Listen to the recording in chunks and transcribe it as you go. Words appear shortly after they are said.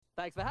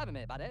Thanks for having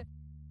me, buddy.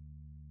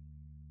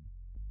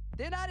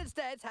 The United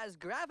States has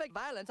graphic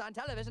violence on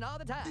television all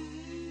the time.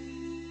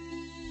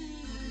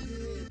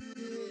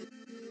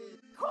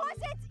 Of course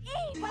it's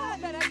E! Can I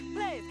finish?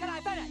 Please, can I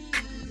finish?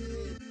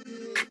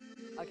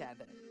 Okay, I'm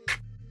finished.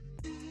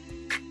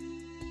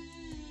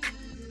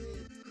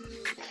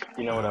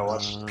 You know what I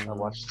watched? I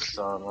watched this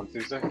on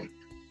Tuesday.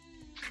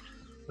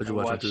 What'd you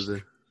watch on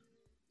Tuesday?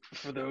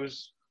 For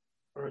those,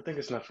 or I think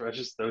it's not for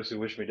just those who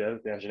wish me dead,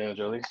 the Angelina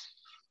Jolie.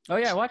 Oh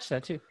yeah, I watched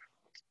that too.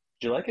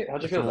 Did you like it?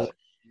 How'd you feel about it?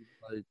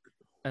 Like,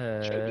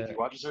 Did you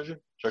watch it, Sergio?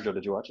 Sergio,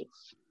 did you watch it?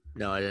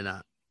 no, I did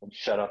not.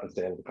 Shut up and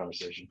stay out of the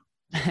conversation.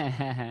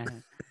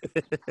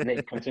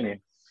 Nate, continue.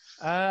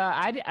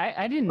 I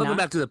did Welcome not.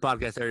 back to the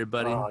podcast,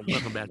 everybody. Oh, yeah.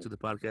 Welcome back to the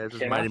podcast. This is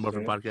Cannot Mighty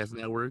Morphin finish. Podcast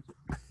Network.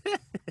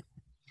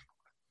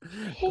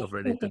 Go for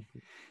anything.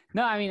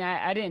 No, I mean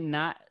I did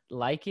not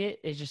like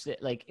it. It's just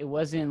that, like it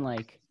wasn't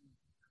like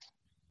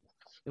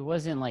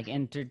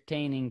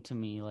entertaining to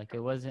me. Like it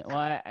wasn't.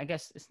 Well, I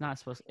guess it's not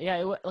supposed to. Yeah,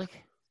 it was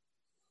like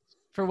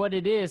for what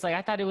it is. Like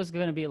I thought it was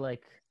gonna be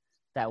like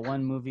that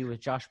one movie with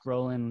Josh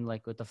Brolin,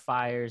 like with the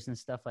fires and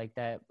stuff like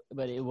that.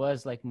 But it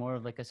was like more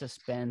of like a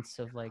suspense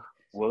of like.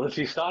 Well, if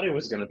you thought it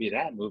was going to be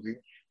that movie,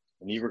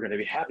 and you were going to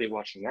be happy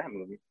watching that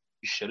movie,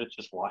 you should have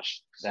just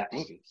watched that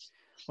movie.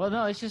 Well,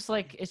 no, it's just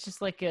like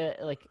a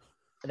like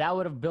that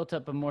would have built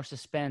up a more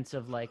suspense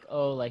of like,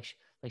 oh, like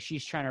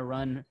she's trying to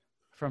run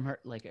from her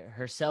like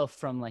herself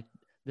from like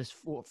this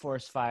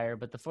forest fire,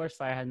 but the forest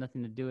fire had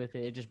nothing to do with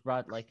it. It just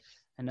brought like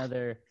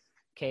another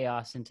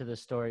chaos into the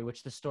story,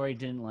 which the story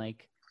didn't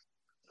like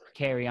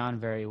carry on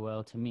very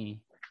well to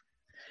me.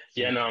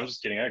 Yeah, no, I'm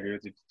just kidding. I agree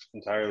with you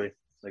entirely.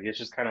 Like it's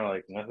just kind of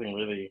like nothing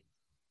really.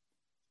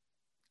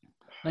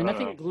 Like I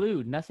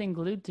don't nothing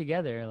glued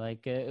together.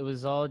 Like it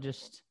was all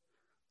just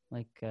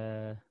like.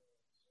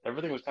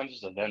 Everything was kind of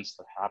just events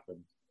that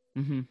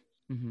happened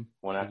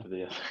one after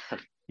the other.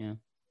 Yeah,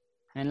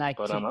 and like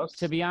But,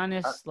 to be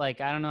honest,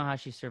 like I don't know how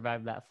she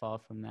survived that fall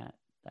from that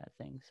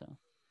thing. So.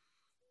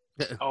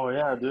 Oh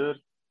yeah, dude.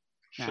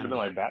 Should have been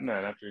like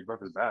Batman after he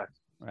broke his back.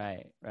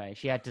 Right.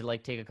 She had to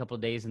like take a couple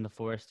of days in the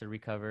forest to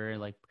recover,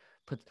 like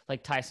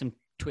tie some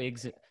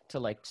twigs to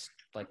like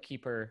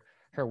keep her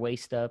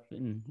waist up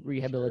and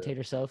rehabilitate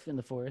herself in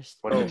the forest.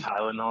 What is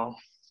Tylenol?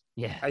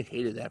 Yeah. I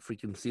hated that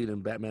freaking scene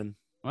in Batman.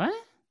 What?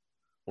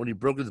 When he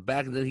broke his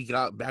back and then he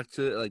got back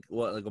to it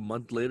like a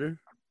month later.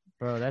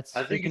 Bro, that's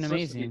I think freaking it's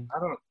amazing. I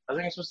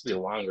think it's supposed to be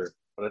longer,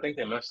 but I think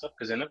they messed up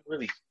because they never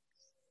really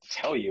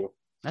tell you.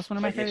 That's one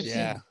of my Like, favorite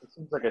yeah. scenes. It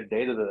seems like a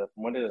day to the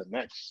one day to the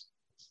next.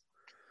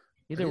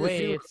 Either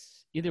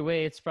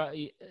way, it's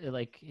probably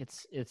like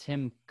it's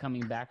him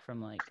coming back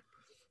from like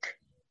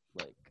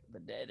the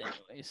dead,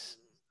 anyways.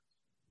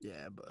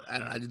 Yeah, but I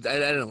don't know. I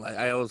didn't like.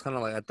 I was kind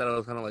of like. I thought it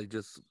was kind of like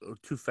just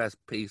too fast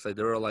paced. Like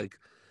they were like,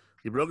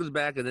 he broke his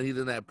back and then he's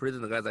in that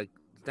prison. The guy's like,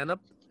 stand up.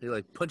 He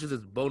like punches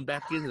his bone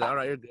back in. He's like, all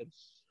right, you're good.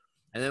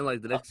 And then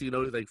like the next thing you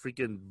know, he's like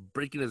freaking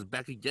breaking his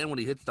back again when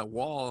he hits the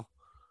wall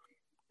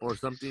or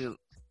something.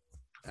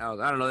 I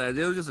don't know. It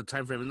was just a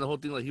time frame. And the whole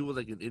thing, like he was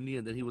like in India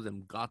and then he was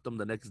in Gotham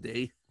the next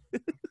day.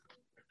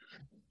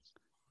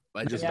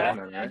 I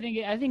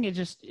think it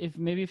just if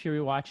you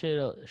rewatch it,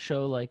 it'll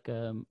show like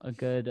a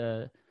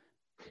good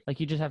like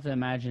you just have to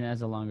imagine it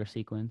as a longer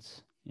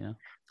sequence, you know.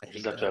 You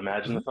just have to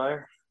imagine the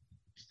fire.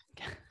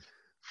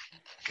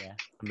 Yeah.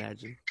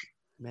 Imagine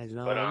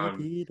all But,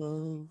 the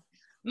people.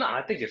 No,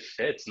 I think it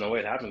fits. And the way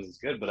it happens is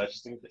good, but I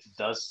just think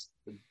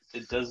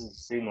it doesn't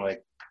seem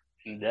like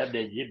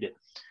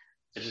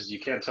it's just you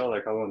can't tell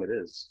like how long it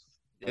is.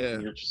 Yeah.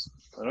 You're just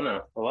I don't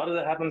know. A lot of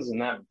that happens in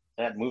that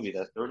movie,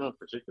 that third one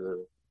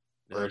particularly.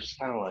 Where it's just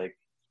kind of like,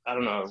 I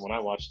don't know, when I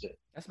watched it,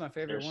 That's my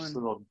favorite there's one. just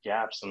little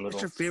gaps and little...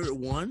 What's your favorite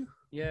one?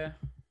 Yeah.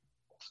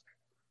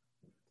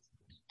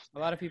 A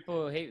lot of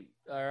people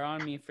are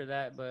on me for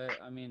that, but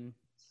I mean,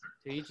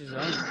 to each his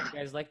own. You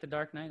guys like the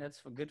Dark Knight?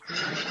 That's good for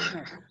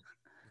you.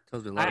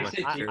 Tells me a lot about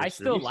the I characters.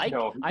 still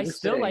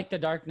like the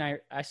Dark Knight.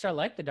 I still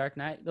like the Dark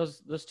Knight.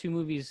 Those two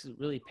movies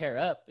really pair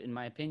up, in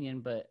my opinion,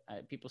 but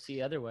people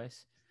see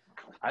otherwise.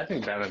 I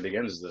think Batman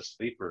Begins is the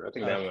sleeper. I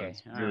think that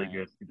one's really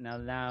good.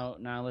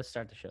 Now let's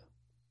start the show.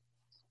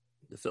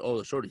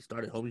 The shorty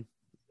started, homie.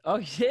 Oh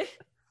yeah,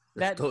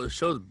 The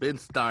show's been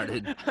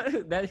started.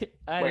 Wait.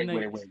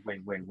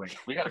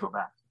 We gotta go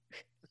back.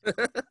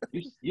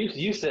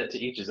 you said to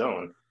each his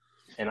own,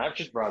 and I've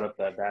just brought up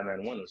that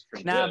Batman one was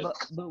pretty good.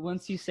 But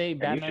once you say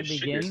Batman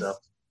Begins,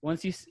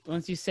 once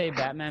you say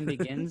Batman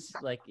Begins,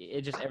 like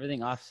it just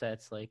everything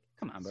offsets. Like,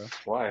 come on, bro.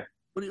 Why?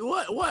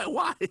 What? Why?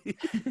 What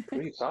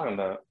are you talking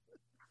about?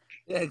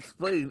 Yeah,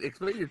 explain your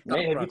thought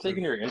Nate, have you process.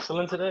 taken your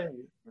insulin today?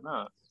 You're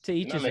not. To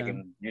each You're his not own.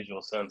 making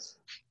usual sense.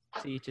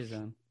 To each his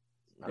own.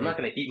 I'm not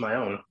gonna eat my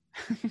own.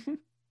 I'm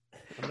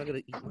not gonna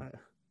eat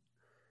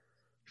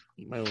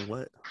my own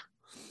what?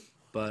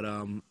 But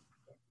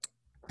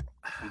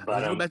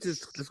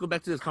let's go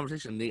back to this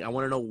conversation, Nate. I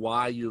want to know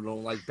why you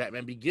don't like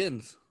Batman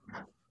Begins.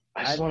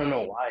 I just want to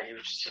know why. He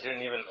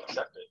didn't even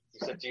accept it. He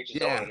said to each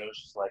his own, and it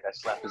was just like I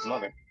slapped his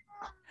mother.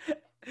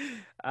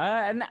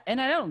 And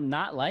I don't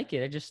not like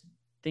it.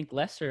 think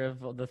lesser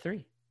of the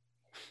three.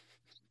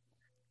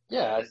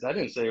 Yeah, I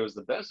didn't say it was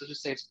the best. I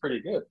just say it's pretty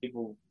good.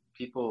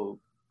 People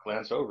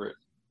glance over it.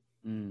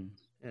 Mm.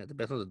 Yeah, the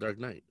best one's the Dark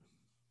Knight.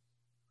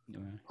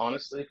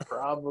 Honestly,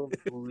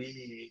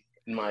 probably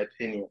in my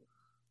opinion.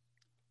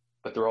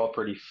 But they're all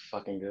pretty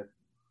fucking good.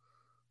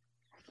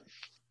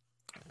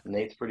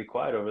 Nate's pretty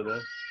quiet over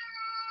there.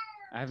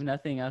 I have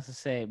nothing else to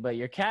say. But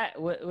your cat,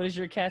 what is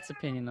your cat's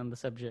opinion on the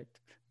subject?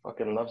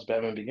 Fucking loves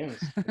Batman Begins.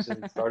 This is-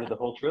 it started the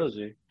whole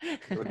trilogy.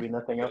 There would be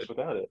nothing else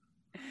without it.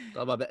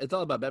 It's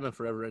all about Batman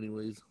Forever,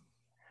 anyways.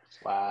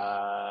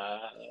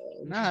 Wow.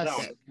 Nah,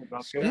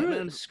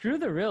 Batman- screw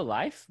the real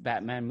life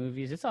Batman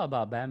movies. It's all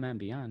about Batman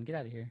Beyond. Get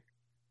out of here.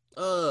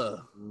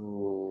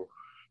 Ooh,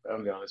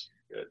 Batman Beyond is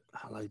pretty good.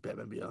 I like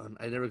Batman Beyond.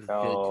 I never could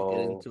Oh. get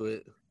into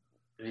it.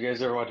 Have you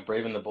guys ever watched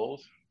Brave and the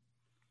Bold?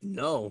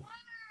 No,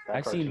 That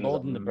I've seen cartoon is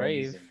Bold and the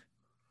Brave. amazing.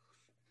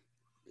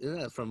 isn't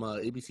that from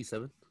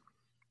ABC7?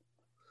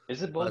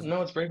 Is it Bold?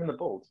 No, it's Brave and the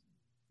Bold.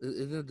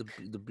 Isn't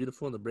it the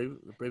Beautiful and the Brave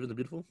and the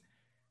Beautiful?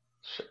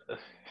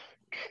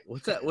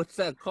 What's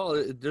that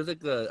called? There's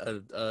like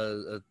a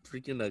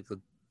freaking like a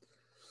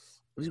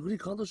what do you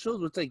call those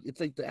shows? It's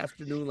like the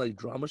afternoon like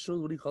drama shows.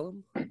 What do you call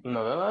them?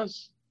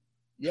 Novellas?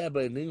 Yeah,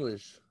 but in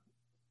English,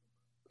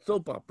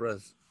 soap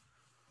operas.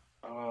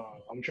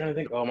 I'm trying to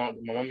think. Oh, my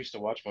mom used to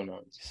watch one.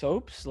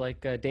 Soaps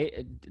like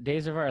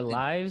Days of Our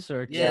Lives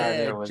or Yeah, Yeah,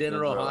 there was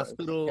General General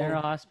Hospital.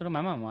 General Hospital.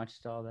 My mom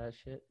watched all that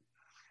shit.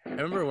 I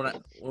remember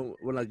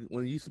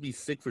when you used to be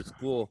sick for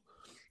school,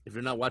 if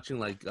you're not watching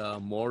like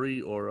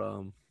Maury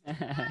or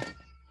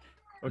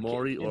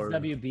Maury Kids or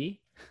WB.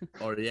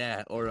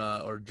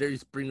 or Jerry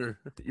Springer,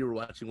 you were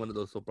watching one of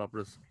those soap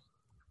operas,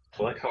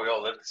 I like how we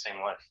all live the same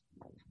life.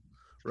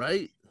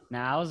 right?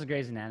 Nah, I was a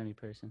Grey's Anatomy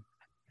person.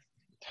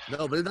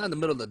 No, but it's not in the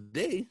middle of the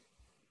day.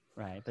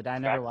 Right, but I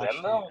never Back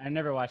then, watched. though? I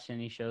never watched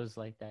any shows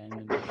like that. In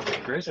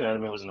the, Grey's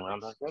Anatomy wasn't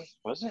around back then,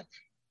 was it?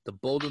 The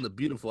Bold and the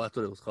Beautiful, that's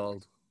what it was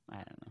called. I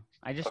don't know.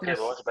 I just Okay, miss.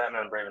 well, what's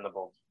Batman Brave and the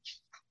Bold?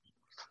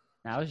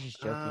 I was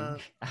just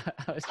joking.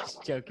 I was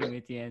just joking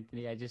with you,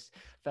 Anthony. I just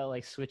felt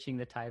like switching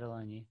the title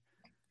on you,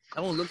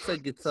 That one looks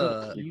like it's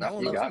So that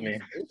one you looks got like me.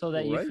 it's old so that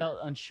school, you right? felt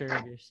unsure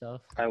of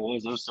yourself. I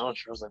was so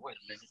unsure. I was like, wait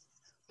a minute.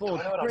 Bold,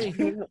 I know what I was brave.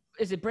 doing.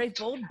 Is it brave,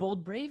 bold,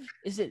 bold, brave?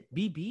 Is it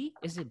BB?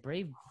 Is it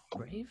brave,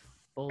 brave,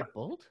 bold,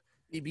 bold?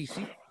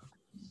 BBC.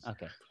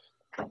 Okay.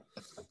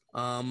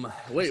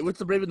 Wait, what's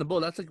the Brave and the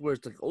Bold? That's like where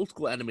it's like old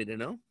school animated,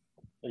 no?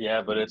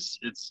 Yeah, but it's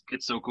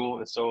so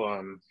cool. It's so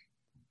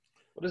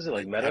what is it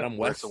like meta? Adam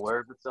Where it's West? aware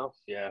of itself.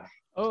 Yeah.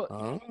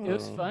 Oh, it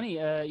was funny.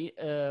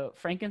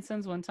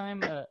 Frankincense one time.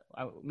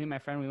 Me and my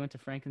friend we went to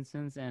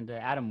Frankincense and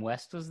Adam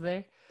West was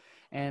there,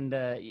 and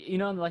you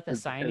know like the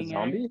signing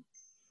area. zombie?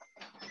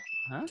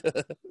 Huh?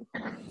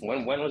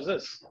 When was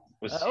this?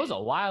 It was a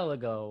while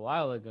ago.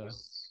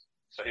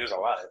 So he was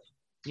alive.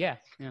 Yeah,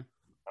 yeah.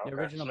 The Okay,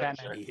 original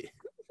just making Batman.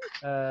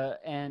 sure.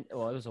 And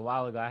well, it was a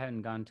while ago. I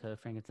haven't gone to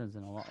Frankincense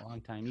in a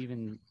long time,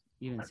 even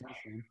since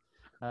then.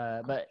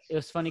 But it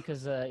was funny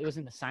because it was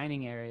in the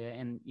signing area,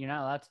 and you're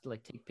not allowed to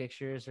like take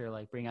pictures or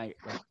like bring out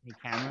your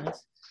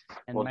cameras.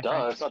 And Well, my duh,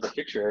 friend, it's not the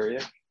picture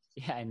area.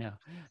 yeah, I know.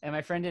 And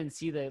my friend didn't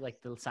see the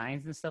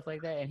signs and stuff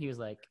like that, and he was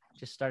like,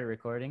 just started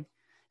recording.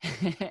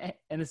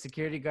 And the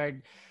security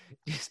guard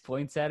just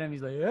points at him.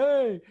 He's like,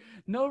 "Hey,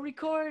 no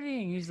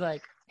recording." He's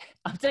like,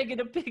 "I'm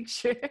taking a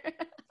picture."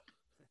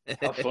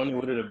 How funny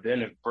would it have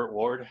been if Burt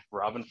Ward,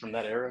 Robin from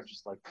that era,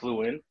 just like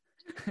flew in?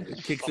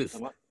 kicks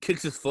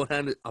his phone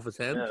hand off his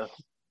hand.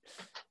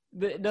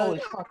 Yeah. Holy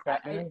fuck,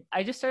 Batman.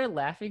 I just started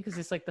laughing because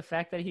it's like the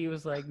fact that he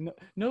was like,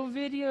 no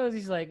videos.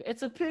 He's like,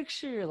 it's a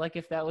picture. Like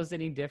if that was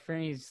any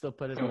different, he'd still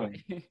put it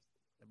away.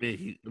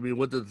 I mean,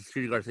 what did the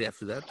security guard say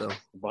after that, though?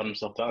 Bought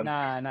himself time.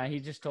 Nah. He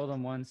just told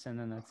him once, and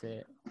then that's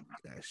it.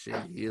 Yeah, shit,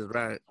 he is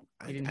right.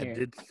 He didn't I hear it.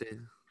 did say.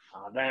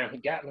 Oh, damn, he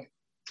got me.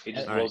 He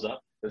just All rolls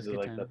up. This Good is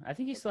like time. the I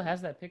think he still has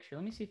that picture.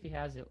 Let me see if he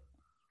has it.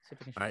 See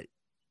if I can All right,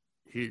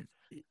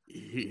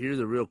 here's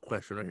a real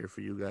question right here for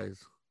you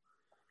guys.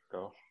 go.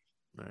 All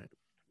right,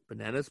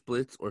 banana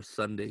splits or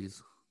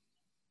sundaes?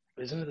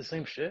 Isn't it the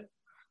same shit?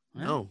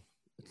 Huh? No,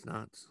 it's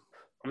not.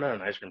 I'm not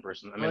an ice cream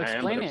person. I mean, Well, I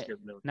am, but explain I'm it. scared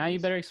of milk. Now you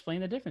better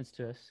explain the difference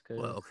to us. 'Cause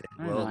Well, okay.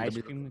 I don't Well, know,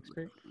 ice cream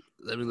expert.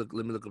 let me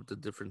look up the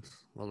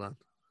difference. Hold on.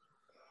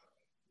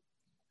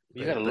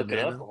 You gotta look it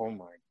up. Banana. Oh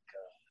my.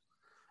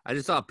 I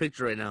just saw a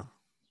picture right now.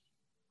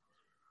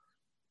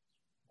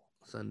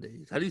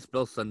 Sundays. How do you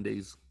spell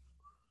Sundays?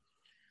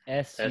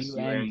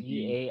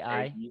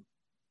 SUNDAI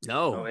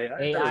No, Oh,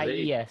 AI.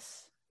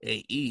 AIES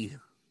A-E.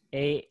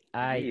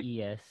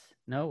 AIES.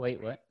 No,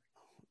 wait, what?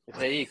 It's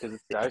AE because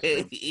it's the ice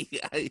cream.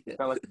 It's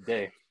not like the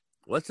day.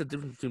 What's the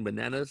difference between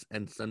bananas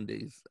and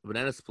sundaes? A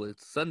banana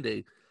splits.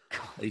 Sundae,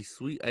 a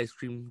sweet ice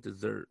cream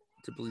dessert,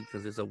 typically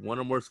consists of one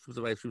or more scoops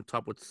of ice cream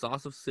topped with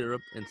sauce of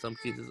syrup. In some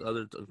cases,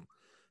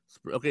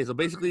 okay, so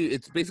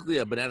it's basically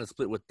a banana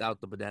split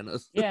without the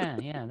bananas. Yeah,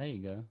 there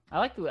you go. I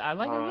like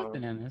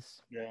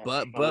bananas. Yeah.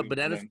 But Oh,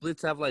 banana man.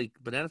 splits have like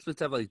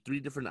 3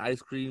 different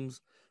ice creams,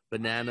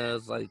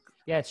 bananas, like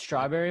Yeah, it's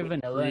strawberry,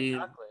 vanilla, and cream.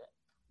 chocolate.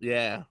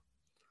 Yeah.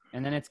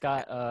 and then it's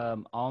got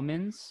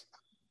almonds.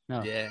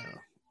 No, Yeah,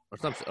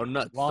 or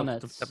nuts.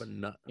 walnuts. Some type of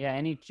nut. Yeah,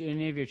 any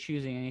of your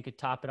choosing, and you could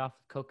top it off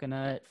with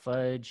coconut,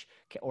 fudge,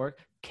 or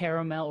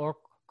caramel or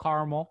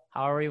caramel,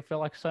 however you feel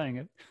like saying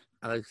it.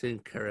 I like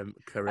saying Hey,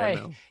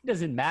 caramel. it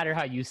doesn't matter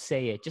how you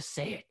say it, just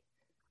say it.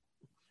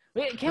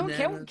 Wait, can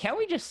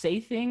we just say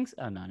things?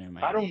 Oh no, never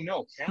mind. I don't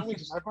know. Can we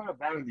just? I brought up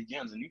Batman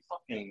Begins, and you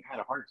fucking had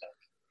a heart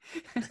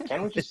attack.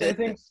 Can we just say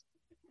things?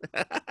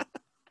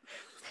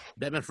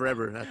 Batman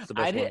Forever. That's the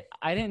best one.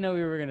 I didn't know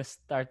we were gonna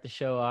start the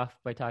show off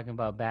by talking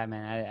about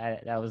Batman.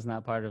 I that was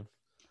not part of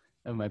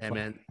my plan.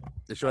 Man,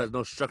 the show has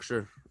no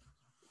structure.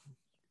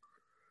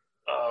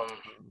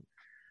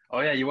 Oh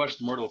yeah, you watched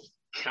Mortal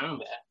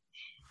Kombat.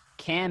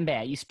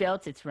 Combat. You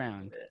spelled it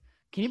wrong.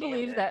 Can you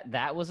believe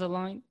that was a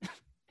line?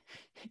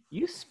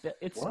 It's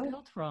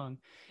spelled wrong.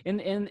 In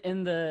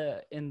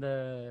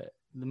the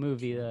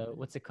movie,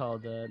 what's it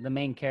called? The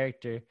main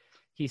character,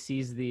 he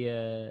sees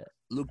the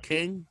Liu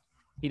Kang.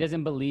 He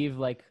doesn't believe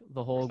like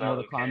the whole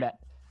Mortal Kombat.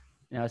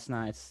 No, it's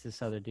not. It's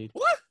this other dude.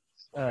 What?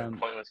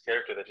 Pointless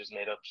character that just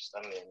made up. Just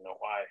I don't even know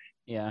why.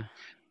 Yeah,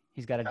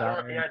 he's got a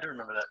daughter. Yeah, I do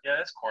remember that. Yeah,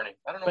 that's corny.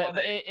 I don't know.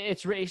 But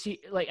it's really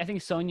like I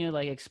think Sonya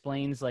like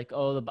explains like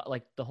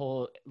the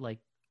whole like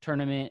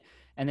tournament,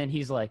 and then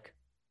he's like,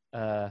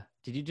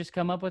 "Did you just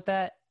come up with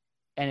that?"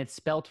 And it's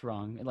spelt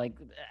wrong. Like,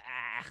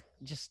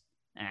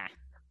 I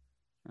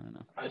don't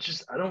know.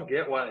 I don't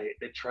get why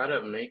they try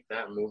to make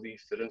that movie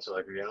fit into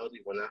like reality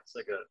when that's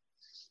like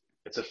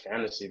it's a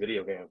fantasy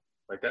video game.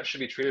 Like that should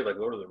be treated like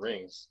Lord of the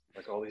Rings,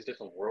 like all these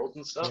different worlds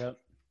and stuff. Yep.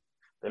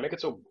 They make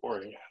it so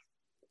boring.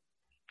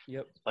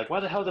 Yep. Like why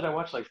the hell did I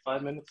watch like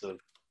 5 minutes of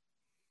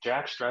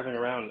Jax driving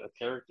around a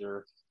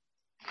character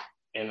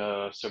in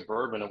a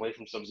Suburban away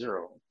from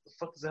Sub-Zero? What the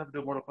fuck does that have to do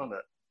with Mortal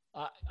Kombat?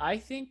 I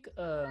think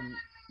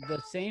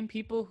the same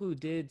people who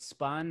did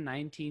Spawn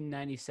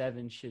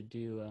 1997 should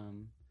do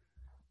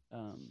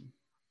a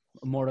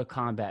Mortal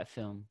Kombat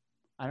film.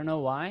 I don't know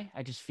why.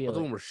 I just feel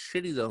Those one were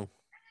shitty though.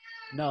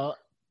 No,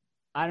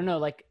 I don't know.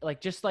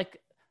 Like just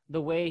like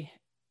the way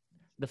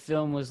the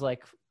film was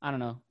like. I don't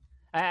know.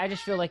 I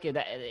just feel like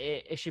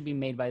it should be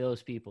made by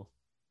those people.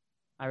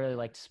 I really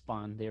liked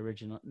Spawn, the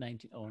original the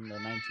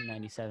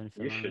 1997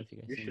 film.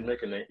 You should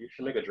make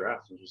a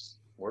draft and just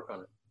work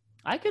on it.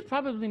 I could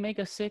probably make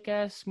a sick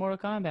ass Mortal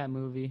Kombat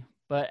movie,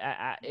 but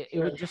it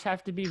would just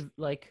have to be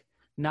like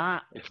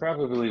not. It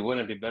probably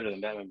wouldn't be better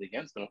than Batman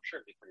Begins, but I'm sure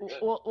it'd be pretty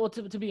good. Well,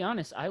 to be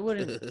honest, I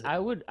wouldn't. I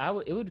would.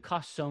 It would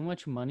cost so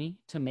much money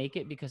to make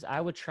it because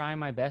I would try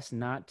my best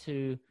not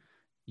to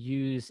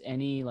use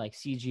any like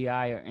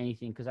CGI or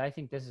anything because I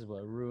think this is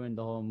what ruined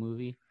the whole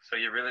movie. So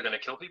you're really gonna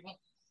kill people?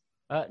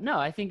 No,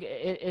 I think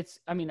it's.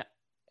 I mean,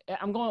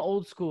 I'm going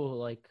old school,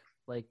 like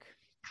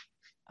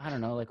I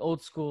don't know, like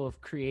old school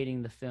of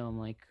creating the film,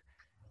 like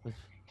with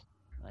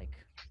like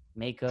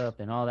makeup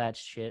and all that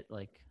shit.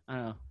 Like I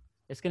don't know,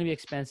 it's gonna be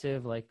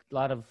expensive. Like a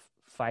lot of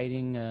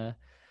fighting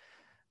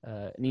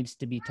needs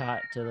to be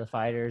taught to the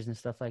fighters and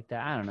stuff like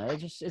that. I don't know.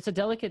 It's a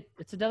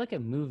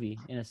delicate movie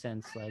in a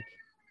sense. Like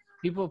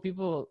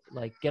people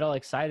like get all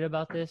excited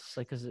about this,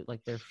 like because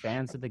like they're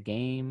fans of the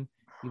game,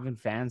 even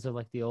fans of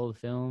like the old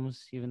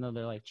films, even though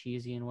they're like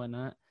cheesy and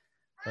whatnot.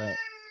 But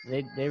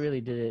they really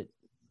did it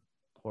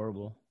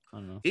horrible. I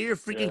don't know. Get your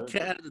freaking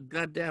cat out of the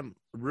goddamn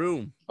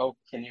room. Oh,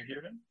 can you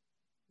hear him?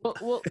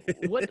 Well,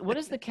 what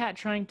is the cat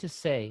trying to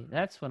say?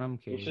 That's what I'm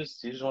curious.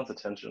 He just wants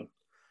attention.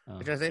 Oh.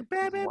 They're trying to say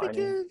Batman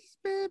Begins,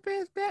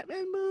 best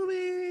Batman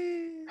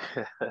movie.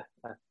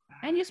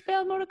 And you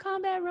spelled Mortal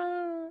Kombat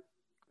wrong.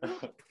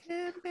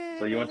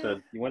 So you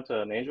went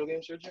to an Angel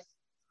game, Sergio?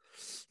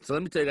 So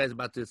let me tell you guys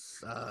about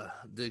this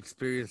the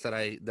experience that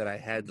I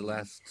had the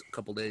last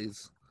couple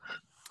days.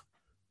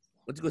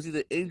 Went to go see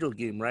the Angel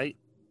game, right?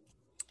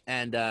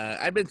 And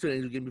I've been to an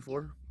Angel game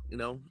before. You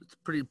know, it's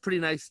pretty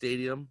nice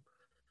stadium.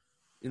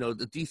 You know,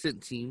 the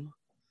decent team.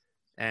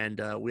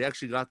 And we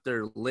actually got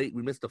there late.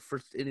 We missed the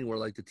first inning where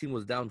like the team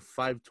was down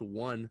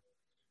 5-1.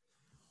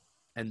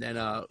 And then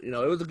you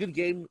know, it was a good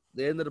game.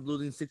 They ended up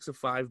losing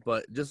 6-5,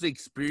 but just the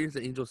experience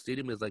at Angel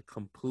Stadium is like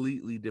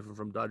completely different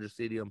from Dodger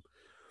Stadium.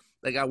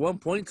 Like at one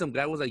point, some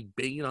guy was like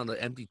banging on the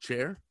empty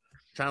chair,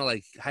 trying to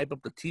like hype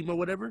up the team or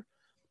whatever.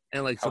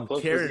 And like some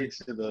Karen. Was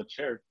he to the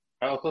chair?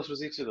 How close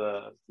was he to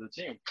the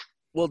team?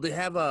 Well, they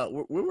have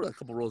we were a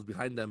couple rows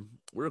behind them.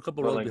 We're a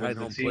couple rows behind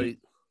home plate.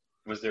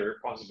 Was there a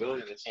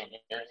possibility of the team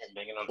hearing him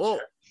banging on the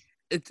chair?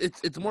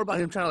 It's more about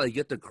him trying to like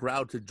get the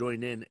crowd to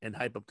join in and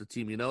hype up the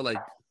team. You know, like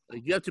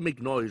you have to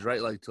make noise,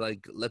 right? Like to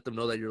like let them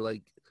know that you're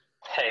like,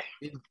 hey,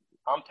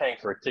 I'm paying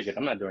for a ticket.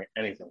 I'm not doing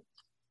anything.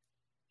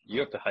 You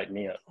have to hype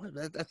me up.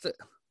 That's it.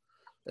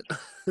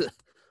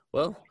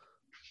 Well,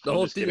 the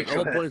whole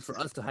point is for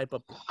us to hype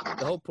up.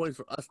 The whole point is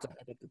for us to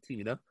hype up the team,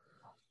 you know.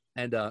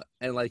 And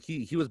like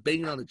he was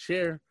banging on the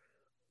chair,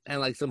 and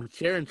like some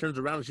Karen turns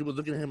around and she was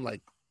looking at him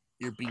like,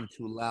 "You're being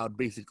too loud,"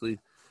 basically.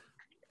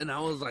 And I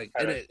was like,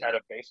 at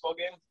a baseball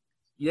game.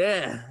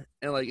 Yeah,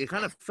 and like it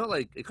kind of felt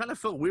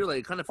weird. Like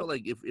it kind of felt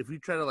like if we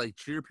try to like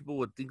cheer, people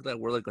would think that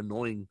we're like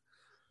annoying.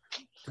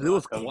 'Cause it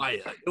was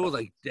quiet. It was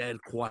like dead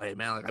quiet,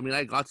 man. Like I mean,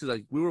 I got to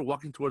like we were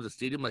walking towards the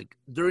stadium like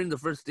during the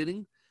first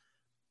inning,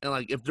 and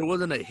like if there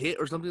wasn't a hit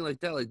or something like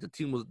that, like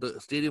the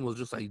stadium was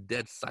just like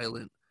dead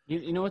silent.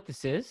 You know what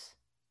this is?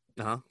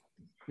 Uh huh.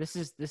 This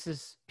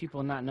is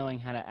people not knowing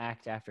how to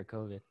act after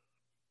COVID.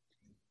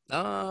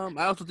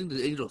 I also think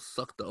the Angels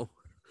suck though,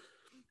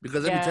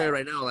 because let me tell you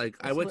right now, like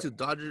I went to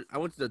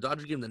the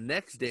Dodger game the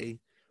next day,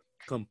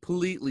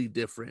 completely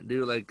different,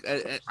 dude. Like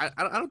I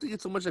don't think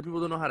it's so much that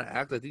people don't know how to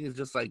act. I think it's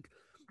just like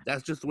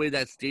that's just the way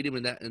that stadium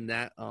and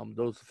that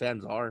those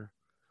fans are.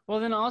 Well,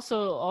 then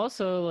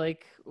also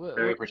like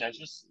Very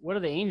pretentious. what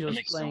are the It Angels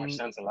makes so playing? much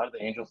sense. A lot of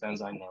the Angel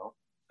fans I know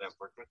that I've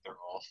worked with, they're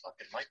all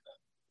fucking like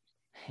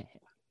that.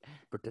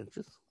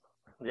 Pretentious.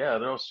 Yeah,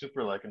 they're all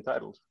super like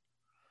entitled.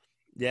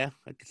 Yeah,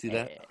 I can see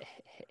that.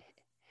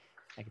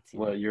 I can see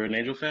What? that. You're an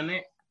Angel fan,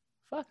 Nate?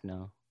 Fuck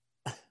no.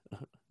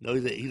 No,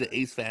 he's an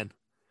Ace fan.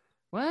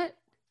 What?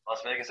 Las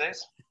Vegas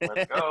A's.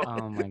 Let's go.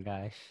 Oh my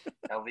gosh.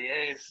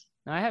 LVA's.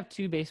 Now, I have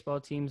two baseball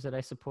teams that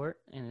I support,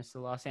 and it's the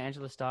Los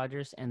Angeles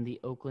Dodgers and the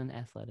Oakland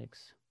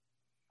Athletics.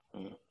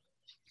 Mm.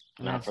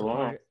 And Not for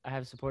long. I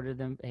have supported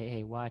them.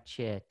 Hey, watch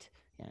it.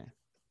 Yeah,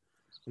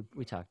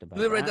 we talked about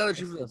You live it. right down the It's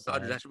street from so the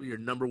Dodgers. sad. That should be your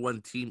number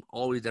one team,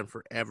 always and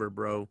forever,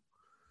 bro.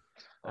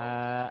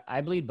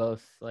 I bleed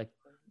both. Like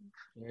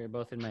they're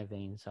both in my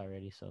veins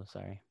already. So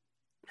sorry.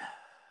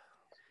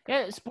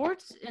 Yeah,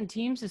 sports and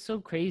teams is so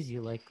crazy.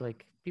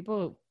 Like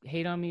people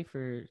hate on me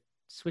for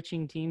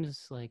switching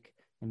teams, like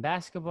in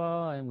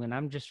basketball, and when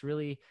I'm just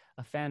really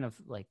a fan of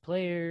like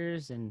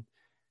players, and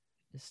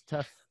it's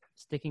tough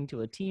sticking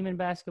to a team in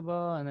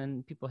basketball. And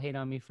then people hate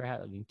on me for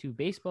having two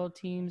baseball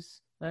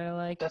teams that I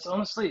like. That's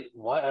honestly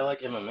why I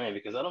like MMA,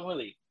 because I don't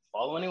really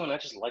follow anyone. I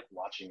just like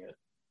watching it.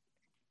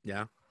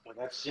 Yeah. Like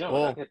that's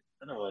Well,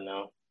 I don't really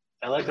know.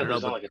 I like that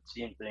there's not like a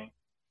team thing.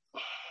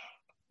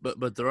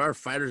 But there are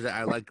fighters that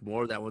I like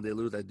more that when they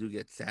lose, I do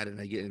get sad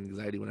and I get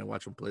anxiety when I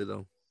watch them play,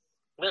 though.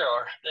 There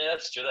are. Yeah,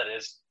 that's true. That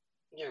is.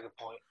 You got a good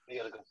point. You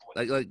got a good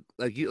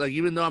point. Like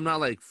even though I'm not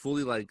like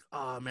fully like,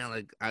 oh man,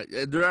 like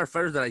there are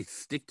fighters that I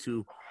stick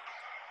to.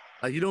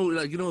 Like one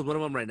of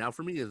them right now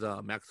for me is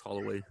Max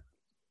Holloway.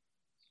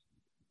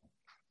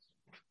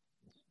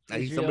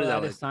 Like, he's somebody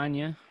that like,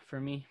 Adesanya for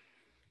me.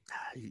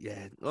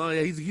 yeah, oh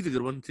yeah, he's a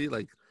good one too.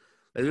 Like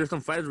there's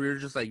some fighters where you're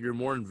just like you're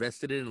more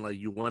invested in, like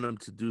you want them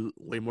to do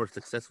way more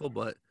successful,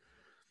 but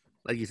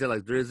like you said,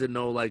 like there isn't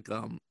no like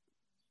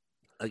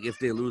if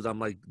they lose, I'm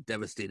like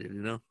devastated,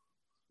 you know?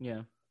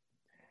 Yeah.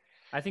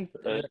 I think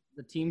the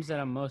teams that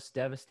I'm most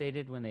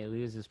devastated when they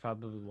lose is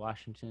probably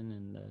Washington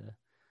and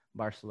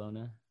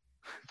Barcelona.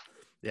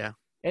 Yeah.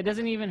 It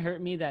doesn't even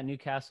hurt me that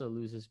Newcastle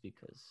loses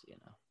because,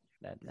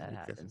 that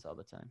happens all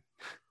the time.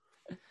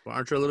 Well,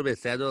 aren't you a little bit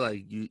sad though?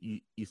 Like you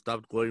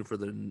stopped going for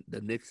the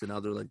Knicks and now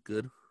they're like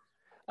good.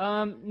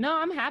 No,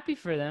 I'm happy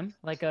for them.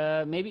 Like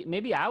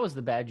maybe I was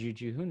the bad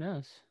juju. Who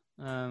knows?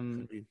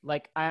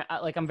 Like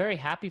I'm very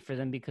happy for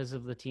them because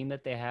of the team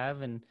that they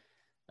have, and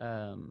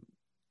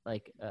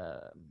like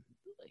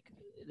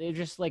they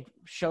just like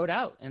showed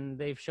out, and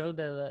they've showed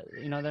that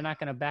they're not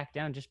going to back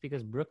down just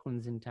because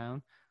Brooklyn's in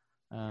town.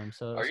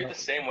 So are you the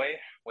same way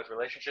with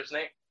relationships,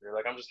 Nate? You're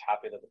like, I'm just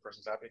happy that the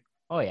person's happy.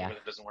 Oh yeah. Even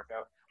if it doesn't work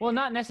out. Well,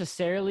 not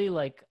necessarily.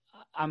 Like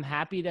I'm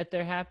happy that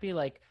they're happy.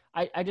 Like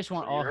I just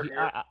want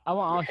I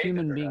want all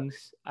human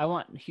beings. I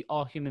want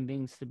all human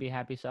beings to be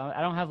happy. So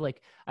I don't have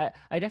like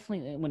I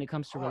definitely, when it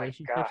comes to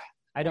relationships,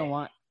 I don't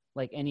want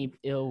like any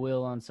ill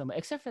will on somebody,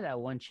 except for that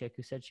one chick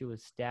who said she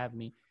would stab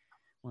me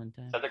one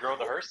time. Is that the girl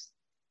with the hearse?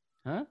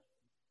 Huh?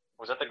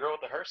 Was that the girl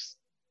with the hearse?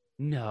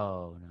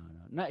 No.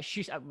 Not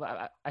she's.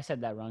 I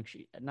said that wrong.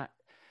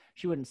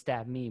 She wouldn't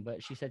stab me,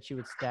 but she said she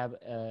would stab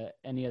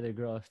any other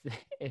girl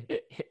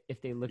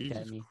if they looked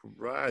at me.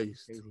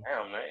 Christ. Crazy.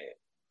 Damn, mate.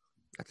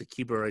 That's a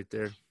keeper right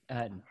there.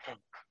 No,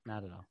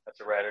 not at all. That's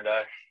a ride or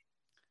die.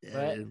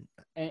 But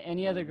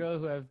any other girl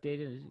who I've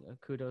dated,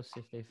 kudos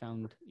if they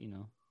found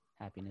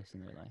happiness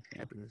in their life.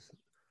 Happiness.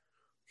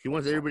 He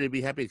wants everybody to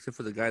be happy except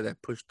for the guy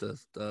that pushed the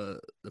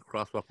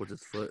crosswalk with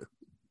his foot.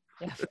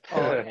 Yeah.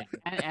 Oh,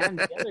 and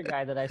the other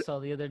guy that I saw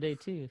the other day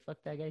too. Fuck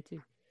that guy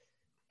too.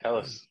 Tell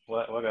us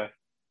what guy?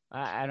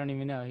 I don't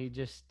even know.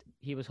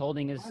 He was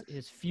holding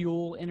his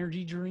fuel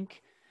energy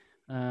drink.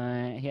 He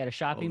had a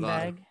shopping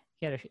bag.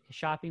 He had a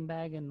shopping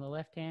bag in the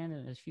left hand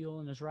and his fuel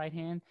in his right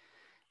hand.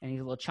 And he's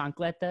a little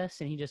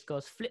chancletas, and he just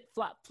goes flip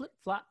flop,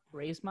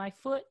 raise my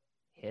foot,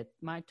 hit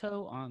my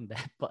toe on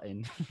that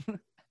button.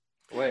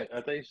 Wait,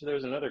 I thought you said there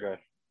was another guy.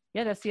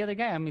 Yeah, that's the other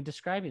guy. I'm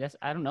describing.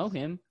 I don't know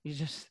him.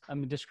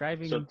 I'm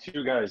describing. So him.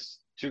 two guys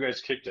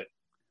kicked it.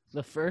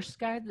 The first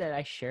guy that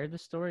I shared the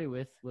story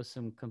with was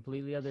some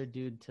completely other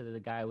dude to the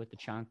guy with the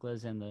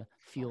chanclas and the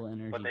fuel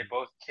energy. But they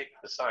both kicked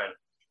the sign.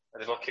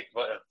 They both kicked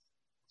the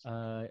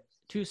button.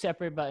 Two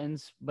separate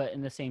buttons, but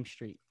in the same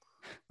street,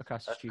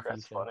 across the street from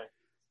each other. Funny.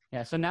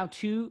 Yeah, so now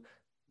two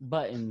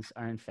buttons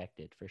are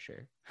infected for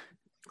sure.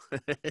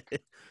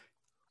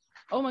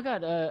 Oh my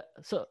god!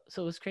 So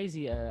it was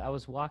crazy. I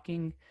was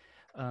walking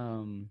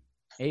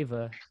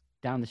Ava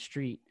down the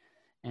street,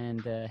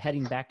 and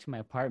heading back to my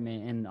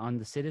apartment. And on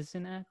the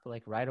Citizen app,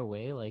 like right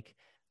away,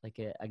 I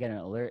get an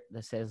alert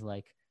that says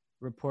like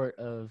report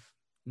of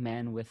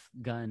man with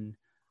gun,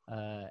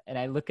 and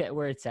I look at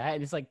where it's at,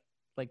 and it's like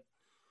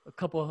a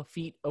couple of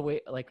feet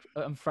away, like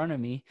in front of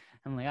me.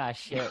 I'm like, ah,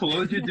 shit. What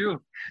would you do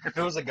if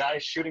it was a guy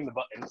shooting the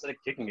button instead of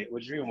kicking it?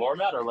 Would you be more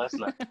mad or less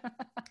mad?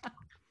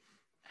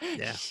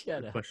 Yeah.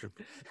 Shut Good up. question.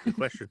 Good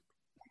question.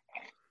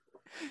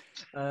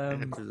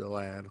 Answer the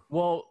lad.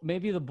 Well,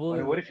 maybe the I bullet.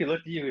 mean, what if he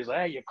looked at you? He's like,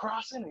 "Hey, you're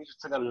crossing." And he just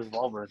took out his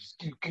revolver and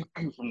just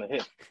from the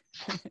hip,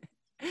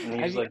 and he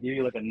just like gave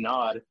you like a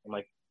nod and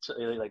like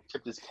he like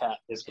tipped his hat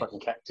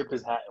tipped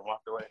his hat and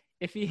walked away.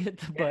 If he hit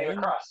the He didn't even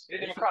button, cross. He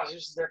didn't even cross. He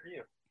was just there for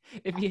you.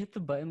 if you hit the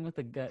button with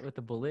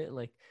the bullet,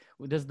 like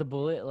does the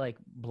bullet like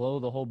blow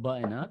the whole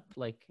button up,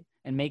 like,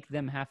 and make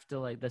them have to,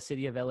 like, the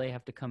city of LA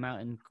have to come out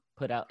and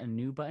put out a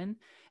new button?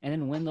 And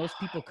then when those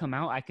people come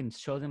out, I can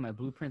show them my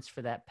blueprints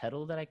for that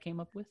pedal that I came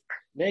up with.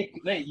 Nate,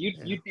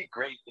 you'd be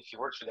great if you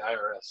worked for the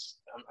IRS.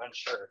 I'm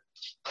sure.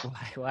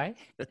 Why?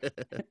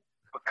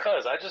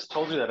 Because I just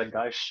told you that a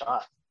guy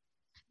shot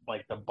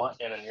like the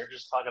button, and you're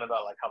just talking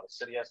about like how the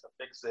city has to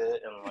fix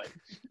it, and like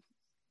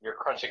you're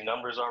crunching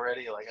numbers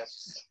already. Like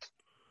that's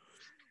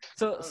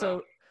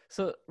So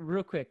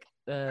real quick,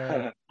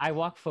 I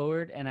walk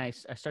forward and I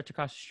start to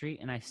cross the street,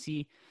 and I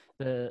see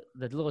the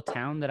little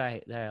town that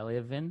I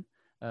live in.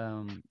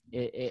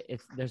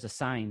 There's a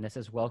sign that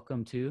says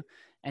 "Welcome to,"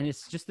 and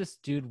it's just this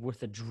dude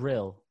with a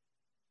drill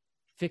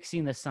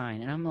fixing the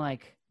sign, and I'm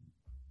like,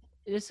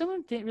 does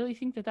someone really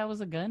think that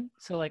was a gun?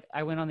 So like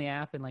I went on the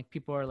app, and like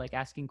people are like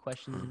asking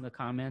questions in the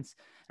comments,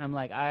 and I'm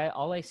like,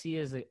 all I see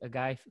is a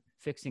guy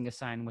fixing a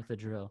sign with a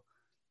drill.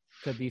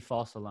 Could be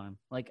false alarm.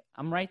 Like,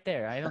 I'm right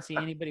there. I don't see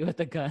anybody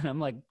with a gun. I'm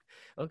like,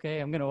 okay,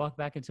 I'm gonna walk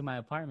back into my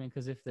apartment,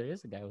 because if there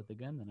is a guy with a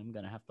gun, then I'm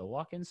gonna have to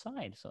walk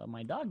inside so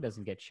my dog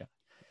doesn't get shot.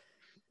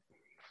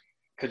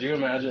 Could you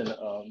imagine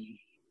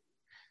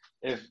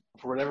if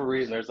for whatever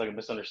reason there's like a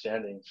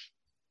misunderstanding,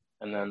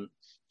 and then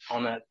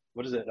on that,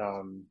 what is it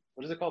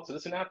called,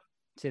 Citizen app?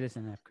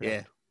 Citizen app, correct?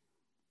 Yeah.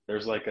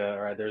 There's like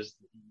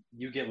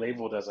you get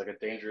labeled as like a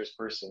dangerous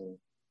person,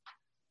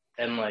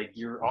 and like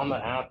you're on the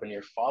app and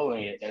you're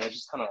following it, and it's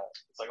just kind of,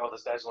 it's like, oh,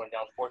 this guy's going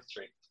down 4th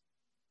Street,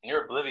 and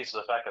you're oblivious to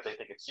the fact that they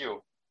think it's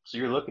you. So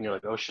you're looking, you're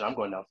like, oh shit, I'm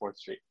going down 4th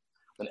Street.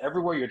 And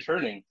everywhere you're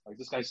turning, like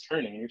this guy's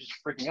turning, and you're just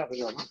freaking out.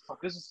 You're like, what the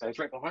fuck is this guy? He's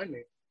right behind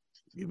me.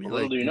 You mean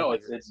Little do you know,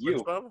 it's you.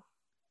 SpongeBob?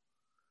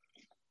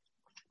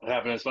 What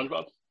happened in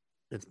SpongeBob?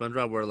 In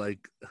SpongeBob, where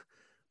like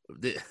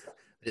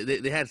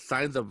they had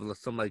signs of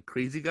some like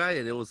crazy guy,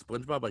 and it was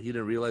SpongeBob, but he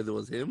didn't realize it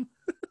was him.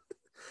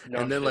 No,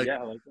 and then like,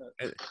 yeah, like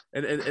that.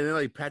 and then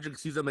like Patrick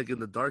sees him like in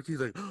the dark. He's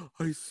like, oh,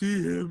 I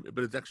see him,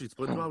 but it's actually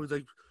SpongeBob. He's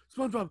like,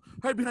 SpongeBob,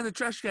 hide behind the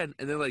trash can.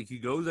 And then like he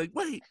goes like,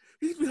 wait,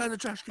 he's behind the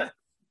trash can.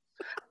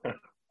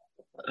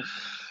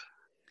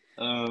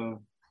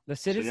 The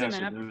Citizen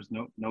app. So there's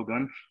no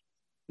gun.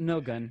 No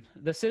gun.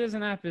 The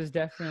Citizen app is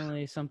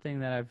definitely something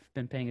that I've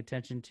been paying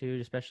attention to,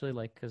 especially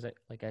like because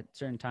like at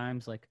certain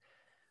times, like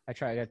I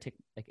gotta take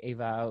like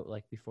Ava out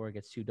like before it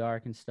gets too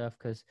dark and stuff,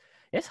 because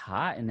it's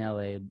hot in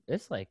LA.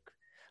 It's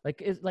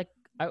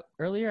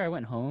earlier I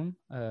went home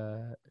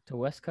to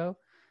Westco,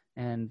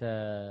 and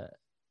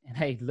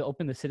I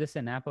opened the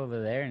Citizen app over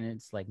there, and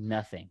it's like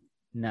nothing,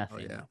 Oh,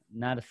 yeah.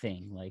 not a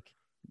thing. Like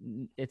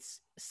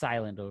it's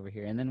silent over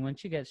here. And then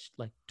once you get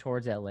like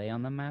towards LA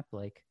on the map,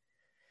 like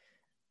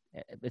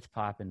it's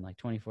popping like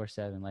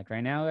 24/7. Like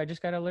right now, I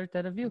just got alert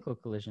that a vehicle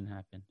collision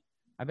happened.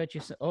 I bet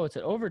you. Oh, it's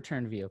an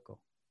overturned vehicle,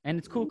 and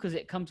it's cool because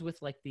it comes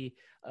with like the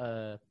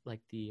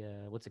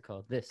what's it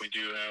called? This. We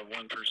do have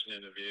one person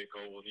in the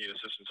vehicle. We'll need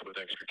assistance with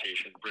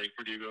extrication. Break,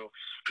 Verdugo.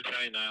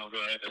 Battalion 9 will go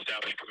ahead and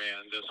establish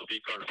command. This will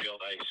be Garfield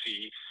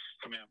IC.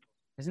 Command.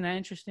 Isn't that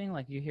interesting?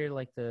 Like you hear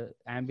like the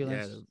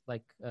ambulance,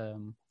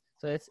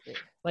 so it's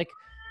like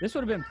this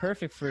would have been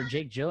perfect for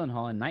Jake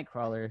Gyllenhaal in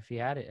Nightcrawler if he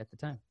had it at the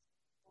time.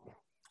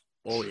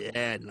 Oh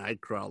yeah,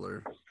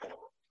 Nightcrawler.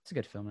 It's a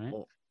good film, right?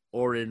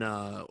 Or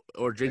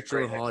Jake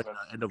Gyllenhaal in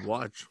End of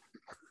Watch.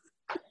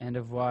 End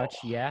of Watch,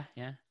 yeah,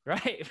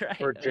 right.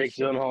 Or Jake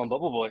Gyllenhaal and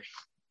Bubble Boy.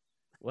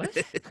 What?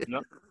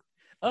 No.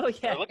 Oh yeah.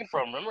 They're looking for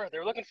him. Remember, they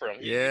were looking for him.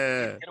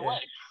 Yeah. Get away.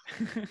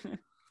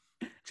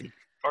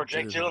 Or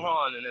Jake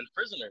Gyllenhaal and then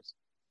Prisoners.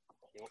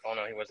 Oh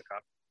no, he was a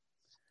cop.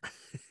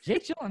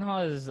 Jake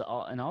Gyllenhaal is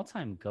an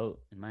all-time GOAT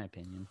in my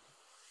opinion.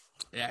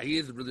 Yeah, he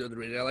is really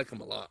underrated. I like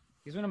him a lot.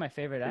 He's one of my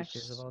favorite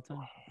actors of all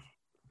time.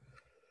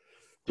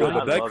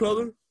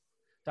 Nightcrawler?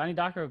 Donnie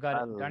Darko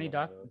got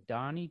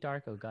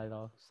it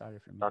all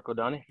started for me. Darko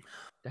Donnie?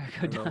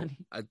 Darko Donnie.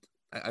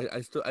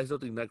 I still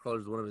think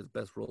Nightcrawler is one of his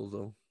best roles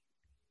though.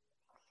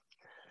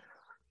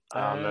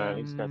 Oh man,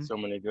 he's got so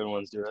many good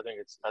ones, dude.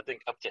 I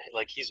think up to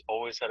like he's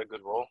always had a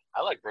good role.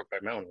 I like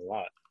Brokeback Mountain a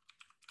lot.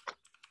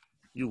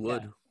 You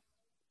would. Yeah.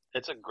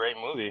 It's a great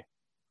movie.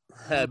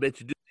 I bet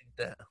you do think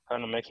that.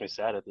 Kind of makes me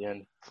sad at the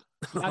end.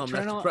 I'm not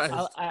Nocturnal.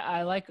 surprised.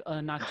 I like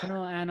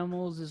Nocturnal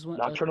Animals is one.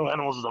 Nocturnal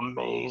Animals is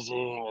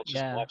amazing. I just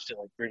Yeah. watched it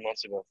like 3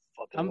 months ago.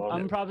 Fucking love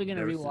I'm it. probably gonna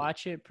Never seen it.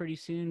 rewatch it pretty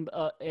soon.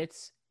 But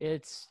it's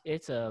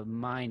a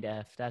mind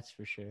f, that's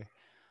for sure.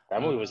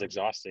 That movie was Um,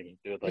 exhausting,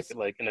 dude. it's-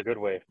 Like in a good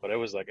way, but it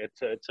was like it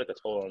took a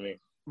toll on me.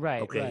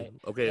 Right, Okay, right.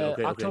 okay.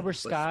 October Let's-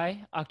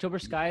 Sky. October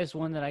Sky is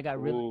one that I got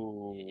really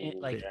Ooh,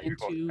 like yeah, you're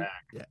going into.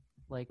 back.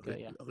 Like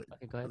Okay, yeah. okay.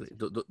 Okay, go ahead.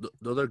 Okay.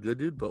 Those are good,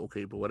 dude. But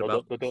what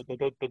about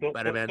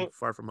Spider-Man: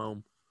 Far From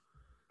Home?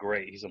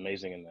 Great, he's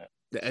amazing in that.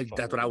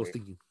 That's what I was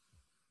thinking.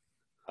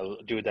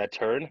 Dude, that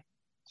turn.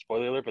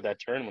 Spoiler alert, but that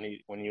turn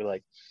when you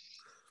like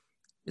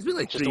It's been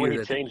like just 3 the way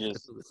years. he I think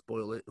changes. we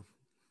spoil it.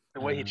 The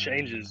way he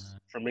changes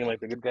from being like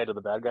the good guy to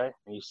the bad guy,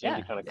 and you see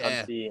him be kind of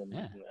Yeah. cunty, and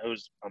Yeah. it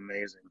was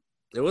amazing.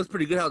 It was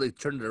pretty good how they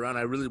turned it around.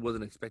 I really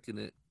wasn't expecting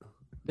it.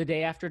 The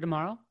Day After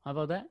Tomorrow. How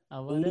about that?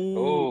 How about it?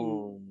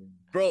 Oh,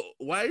 Bro,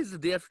 why is The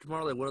Day After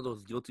Tomorrow like one of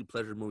those guilty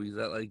pleasure movies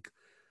that like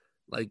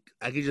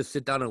I could just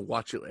sit down and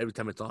watch it every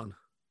time it's on?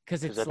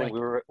 Because because it's I think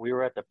like we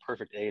were at the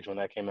perfect age when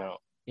that came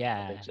out. I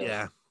yeah, think so.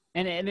 Yeah.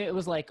 and it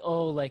was like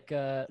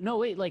no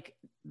wait, like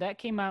that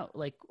came out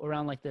like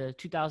around like the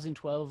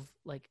 2012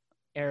 like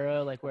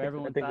era, like where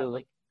everyone think thought it was-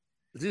 like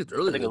I think it's I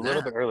earlier think a than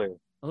little that. bit earlier.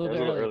 a little It was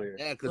bit a little earlier. earlier.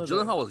 Yeah, because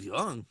Little bit Gyllenhaal was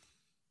young.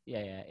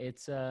 Yeah,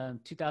 it's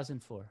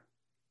 2004,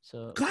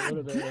 so a God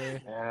little bit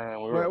earlier. Yeah,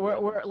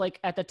 We're like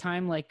at the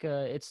time like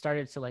it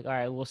started to like all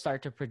right, we'll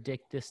start to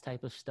predict this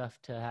type of stuff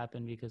to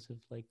happen because of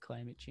like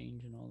climate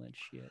change and all that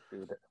shit.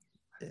 dude,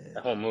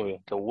 that whole movie,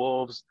 the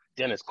wolves,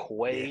 Dennis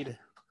Quaid, Yeah.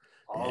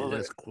 all of it.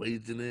 There's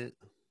Quaid's in it.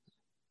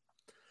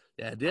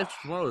 Yeah, Day After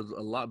Tomorrow is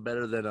a lot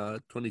better than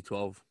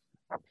 2012.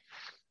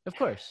 Of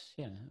course,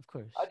 yeah, of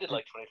course. I did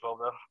like 2012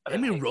 though. I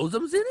Amy didn't hate-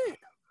 Rosam's in it?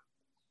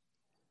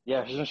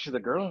 Yeah, isn't she the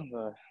girl?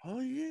 Oh,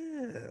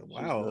 yeah.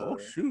 Wow. Oh,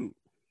 the- shoot.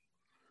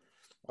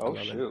 I Oh love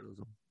Amy shoot!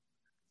 Rosam.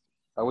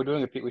 Are we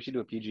doing we should do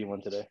a PG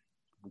one today.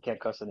 We can't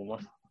cuss anymore.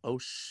 Oh,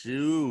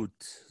 shoot.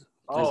 That's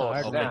a Oh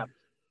hard one. snap!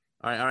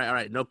 All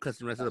right. No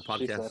cussing the rest of the That's what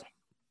she podcast.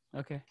 said.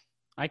 Okay,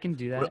 I can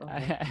do that.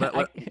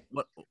 What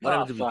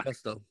happens if you fuck.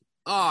 cuss, though?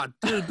 Oh,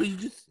 dude, but you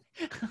just...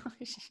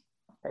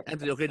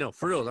 Anthony, okay, no,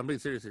 for real. I'm being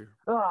serious here.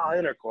 Ah,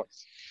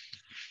 intercourse.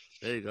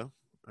 There you go.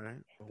 All right.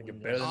 Think you're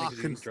better than me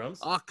 'cause you eat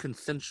drums?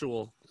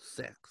 Consensual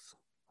sex.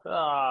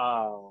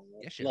 Oh,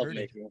 Yes, you love heard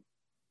it. making.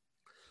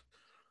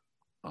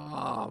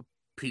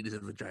 Penis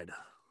and vagina.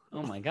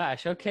 Oh my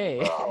gosh. Okay.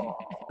 Oh,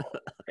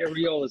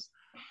 areolas.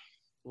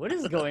 What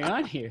is going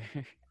on here?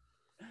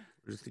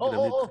 We're just thinking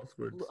of new cuss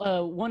words.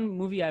 One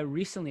movie I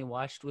recently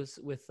watched was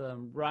with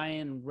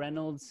Ryan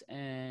Reynolds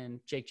and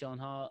Jake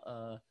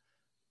Gyllenhaal.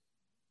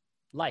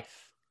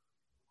 Life.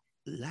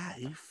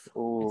 Life.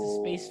 It's a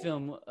space Ooh.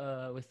 film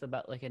with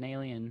about like an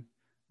alien.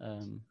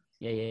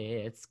 Yeah.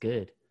 It's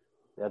good.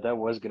 Yeah, that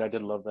was good. I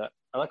did love that.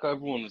 I like how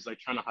everyone was like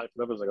trying to hype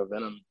it up as like a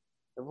Venom.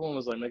 Everyone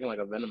was like making like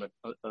a Venom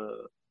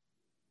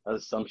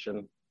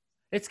assumption.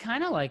 It's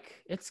kind of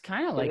like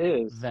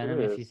is, Venom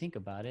it if you is. think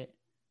about it.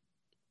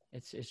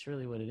 It's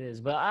really what it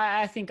is. But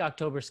I think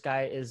October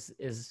Sky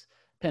is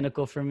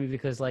pinnacle for me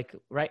because like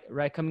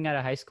right coming out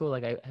of high school,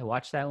 like I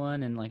watched that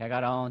one and like I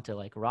got all into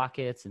like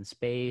rockets and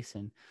space,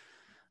 and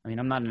I mean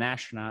I'm not an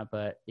astronaut,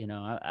 but you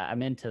know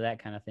I'm into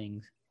that kind of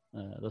things.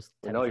 Those.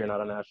 You know you're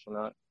not an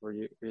astronaut. Were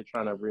you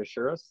trying to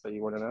reassure us that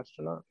you weren't an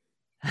astronaut?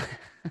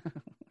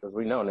 Because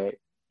we know, Nate.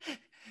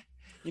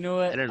 You know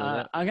what? I didn't know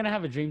that. I'm gonna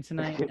have a dream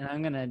tonight, and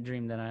I'm gonna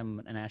dream that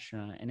I'm an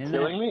astronaut. And in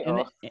Killing me?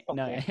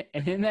 no,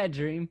 and in that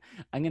dream,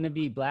 I'm gonna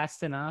be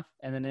blasting off,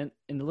 and then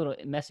in the little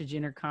message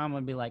intercom,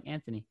 I'll be like,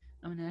 Anthony,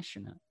 I'm an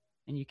astronaut,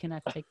 and you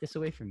cannot take this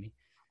away from me.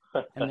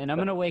 And then I'm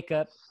gonna wake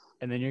up,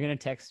 and then you're gonna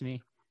text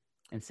me,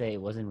 and say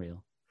it wasn't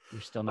real.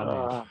 You're still not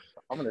an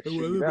I'm gonna shoot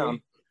you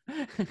down.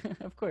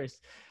 astronaut. Of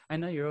course, I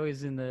know you're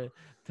always in the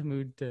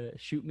mood to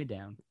shoot me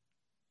down.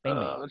 Bang,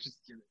 bang. Let's just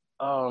kidding.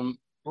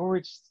 What were we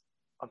just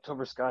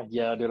October Sky?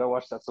 Yeah, dude, I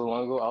watched that so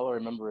long ago. All I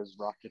remember is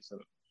rockets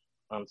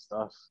and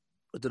stuff.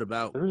 What's it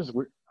about? There was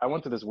this I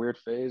went through this weird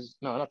phase.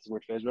 No, not this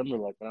weird phase. Remember,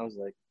 like when I was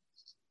like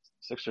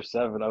 6 or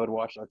 7, I would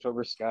watch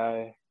October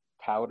Sky,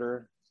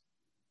 Powder,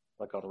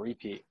 like on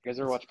repeat. You guys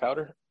ever watch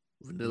Powder?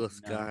 Vanilla No.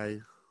 Sky.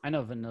 I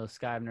know Vanilla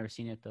Sky. I've never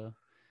seen it though.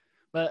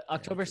 But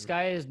October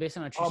Sky is based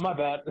on a true. Oh, my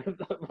bad.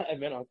 I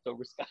meant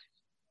October Sky.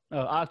 Oh,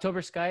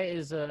 October Sky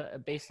is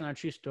based on a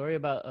true story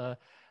about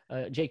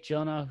Jake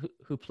Gyllenhaal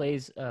who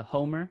plays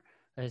Homer.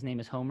 His name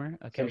is Homer.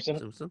 Okay, Simpson?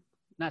 Simpson?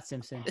 not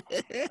Simpson.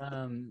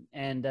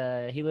 And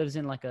he lives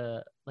in like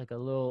a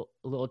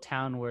little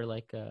town where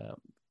like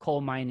coal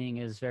mining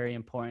is very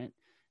important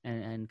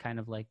and kind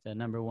of like the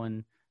number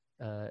one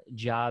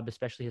job,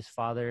 especially his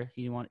father.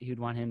 He'd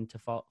want him to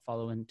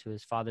follow into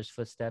his father's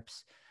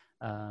footsteps.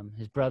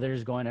 His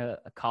brother's going to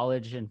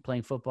college and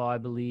playing football, I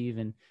believe,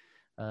 and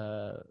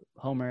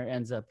Homer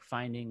ends up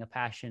finding a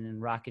passion in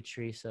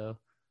rocketry, so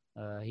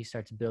he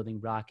starts building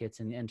rockets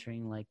and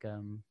entering like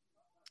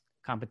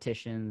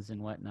competitions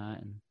and whatnot,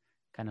 and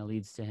kind of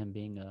leads to him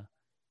being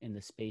in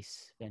the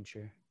space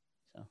venture.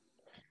 So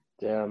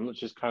Damn, it's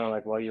just kind of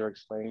like while you were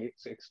explaining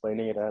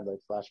it, I had like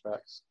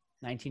flashbacks.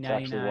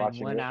 $19.99,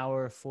 watching 1 it.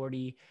 hour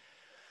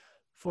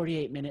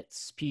 48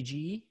 minutes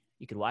PG.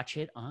 You could watch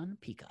it on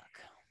Peacock.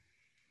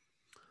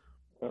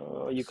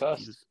 Oh, you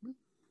cussed. Excuse me?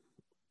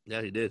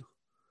 Yeah, he did.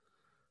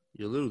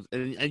 You lose,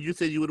 and you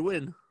said you would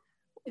win.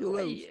 You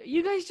lose.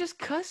 You guys just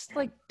cussed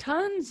like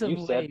tons of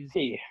You said ways.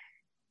 P.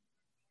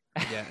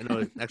 Yeah,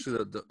 no.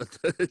 Actually,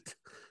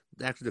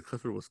 actually the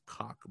cuss word was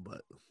cock,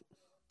 but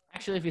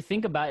Actually, if you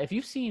think about it, if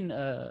you've seen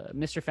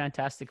Mr.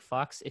 Fantastic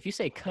Fox, if you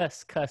say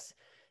cuss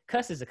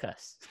is a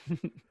cuss.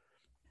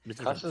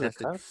 Mr. Cuss is a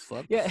Fantastic cuss?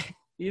 Fuck. Yeah,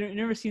 you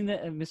never seen the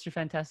Mr.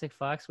 Fantastic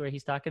Fox where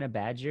he's talking to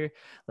Badger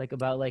like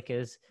about like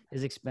his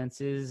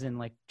expenses and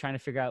like trying to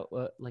figure out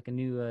like a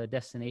new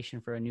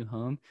destination for a new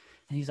home,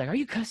 and he's like, "Are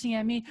you cussing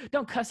at me?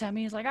 Don't cuss at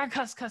me." He's like, "I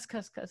cuss,"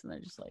 and they're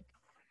just like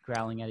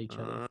growling at each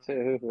other.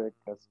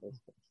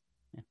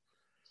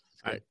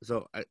 All right,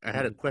 so I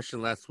had a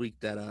question last week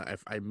that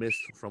I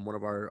missed from one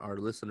of our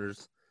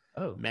listeners,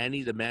 Oh,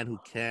 Manny, the man who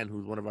can,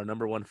 who's one of our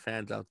number one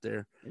fans out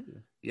there.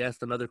 Ooh. He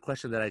asked another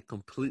question that I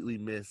completely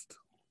missed.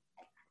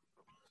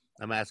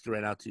 I'm asking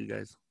right now to you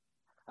guys.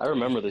 I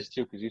remember this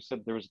too because you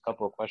said there was a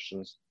couple of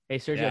questions. Hey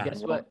Sergio, Yeah.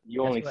 guess what?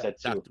 You Guess only what? said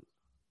two.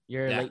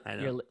 You're Yeah, late. I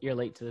know. You're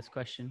late to this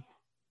question.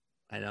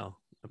 I know.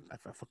 I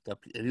fucked up.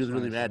 And he was Just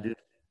really wanna say mad, that. dude.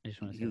 I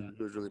just want to He say was, that.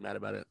 he was really mad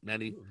about it.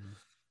 Manny,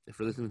 if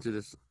you're listening to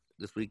this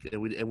week, and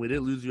we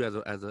didn't lose you as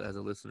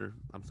a listener,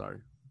 I'm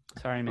sorry.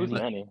 Sorry, Who's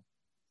man. Manny?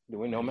 Do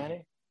we know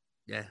Manny?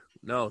 Yeah.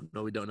 No,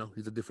 we don't know.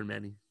 He's a different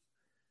Manny.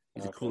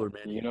 He's a Okay. cooler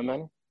Manny. You know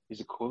Manny? He's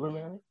a cooler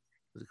Manny?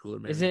 He's a cooler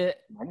Manny. Is it?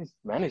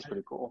 Manny's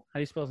pretty cool. How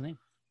do you spell his name?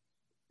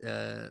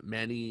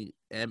 Manny,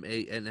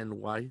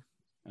 Manny?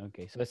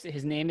 Okay, so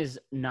his name is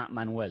not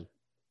Manuel.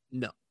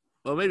 No.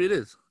 Well, maybe it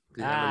is.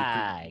 'Cause I know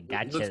Ah,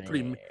 gotcha.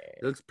 He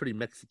looks pretty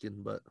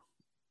Mexican, but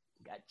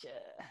Gotcha.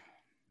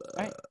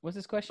 All right, what's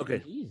this question? okay.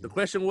 Jesus. The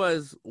question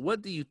was,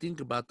 what do you think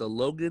about the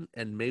Logan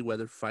and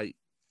Mayweather fight,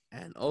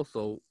 and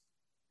also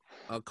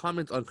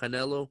comments on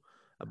Canelo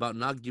about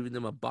not giving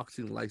them a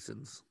boxing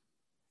license?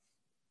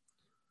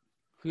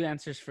 Who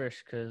answers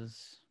first?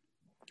 Because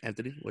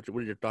Anthony, what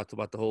are your thoughts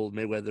about the whole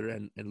Mayweather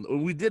and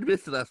we did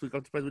miss it last week.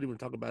 I'm surprised we didn't even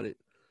talk about it.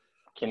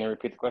 Can you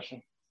repeat the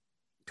question?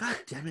 God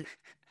damn it!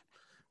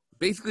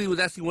 Basically, he was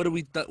asking what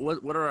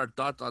are our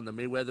thoughts on the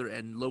Mayweather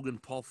and Logan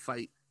Paul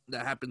fight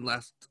that happened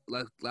last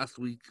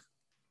week.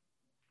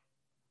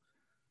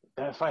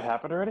 That fight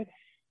happened already?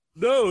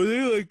 No,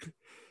 they like.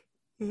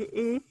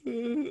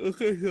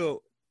 Okay,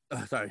 so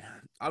sorry.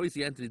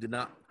 Obviously, Anthony did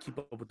not keep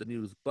up with the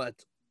news,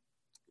 but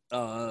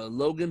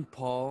Logan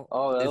Paul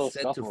is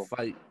set to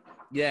fight.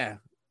 Yeah,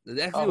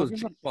 actually, it was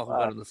Jake Paul who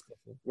got in the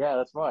scuffle. Yeah,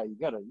 that's why you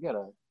gotta.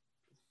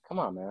 Come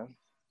on, man.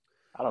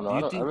 I don't know. I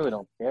really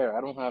don't care.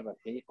 I don't have a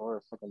hate or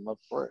a fucking love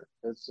for it.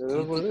 It is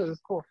what it is.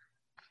 It's cool.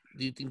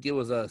 Do you think it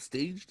was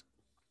staged?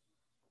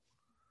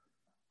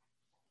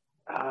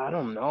 I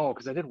don't know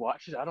because I did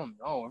watch it. I don't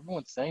know.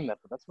 Everyone's saying that,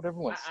 but that's what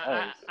everyone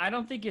says. I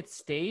don't think it's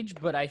staged,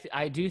 but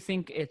I do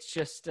think it's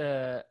just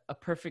a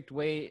perfect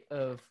way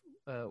of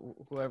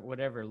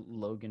whatever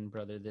Logan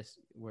brother this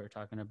we're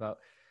talking about,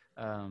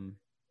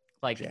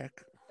 like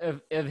Jack.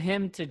 of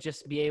him to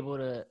just be able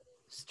to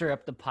stir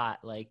up the pot.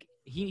 Like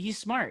he's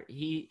smart.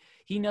 He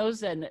knows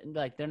that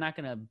like they're not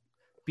gonna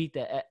beat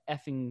the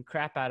effing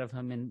crap out of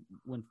him and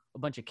when a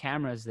bunch of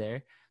cameras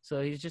there.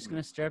 So he's just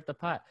gonna stir up the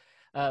pot.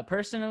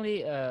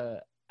 Personally,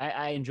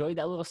 I enjoyed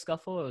that little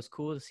scuffle. It was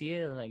cool to see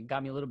it. Like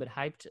got me a little bit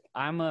hyped.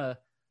 I'm a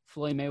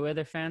Floyd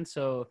Mayweather fan,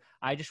 so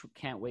I just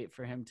can't wait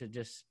for him to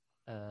just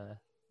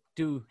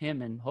do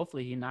him, and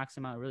hopefully he knocks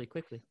him out really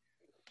quickly.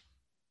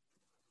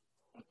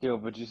 Yo,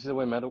 but you see the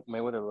way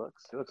Mayweather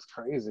looks? He looks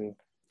crazy.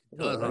 He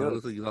looks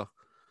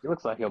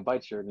like he'll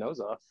bite your nose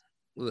off.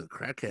 Look,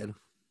 crackhead.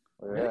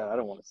 Yeah, I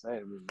don't want to say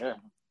it. But yeah.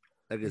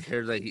 Like his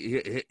hair's like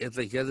it's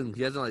like he hasn't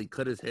like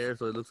cut his hair,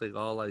 so it looks like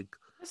all like.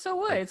 So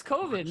what? Like, it's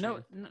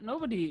COVID.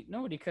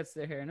 Nobody cuts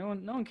their hair. No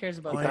one cares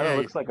about He that. kind of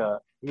looks like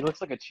he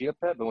looks like a chia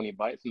pet, but when you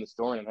buy it from the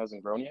store and it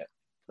hasn't grown yet,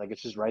 like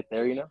it's just right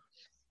there, you know.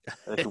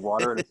 If you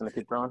water it, it's gonna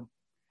keep growing.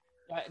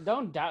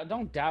 Don't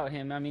doubt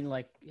him. I mean,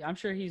 like I'm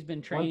sure he's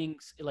been training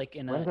like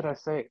in. When did I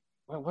say?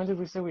 When did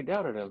we say we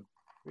doubted him?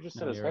 We just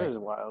said his hair is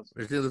wild.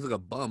 He looks like a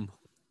bum.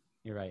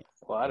 You're right.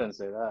 Well, I didn't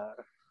say that.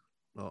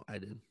 Oh, I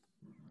did.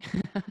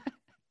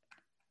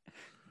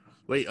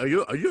 Wait, are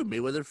you a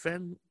Mayweather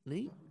fan,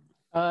 Nate?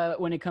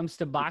 When it comes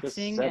to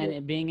boxing and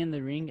it being in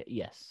the ring,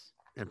 yes.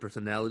 And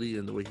personality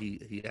and the way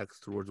he acts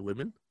towards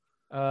women.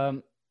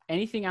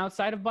 Anything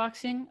outside of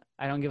boxing,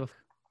 I don't give a.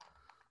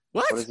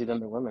 What has he done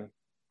to women?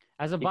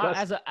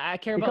 I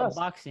care about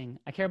boxing.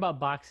 I care about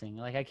boxing.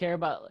 Like I care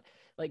about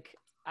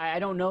I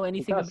don't know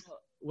anything about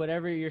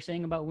whatever you're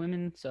saying about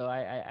women, so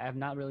I have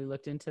not really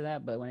looked into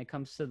that. But when it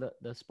comes to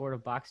the sport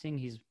of boxing,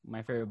 he's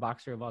my favorite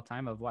boxer of all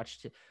time. I've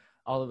watched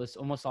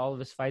almost all of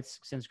his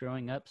fights since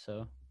growing up.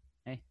 So,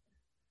 hey,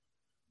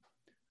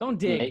 don't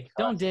dig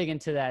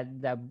into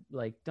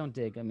that. Don't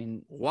dig. I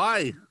mean,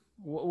 why?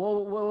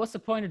 What's the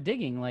point of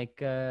digging? Like,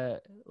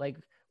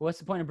 what's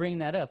the point of bringing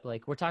that up?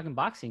 Like, we're talking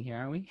boxing here,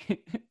 aren't we?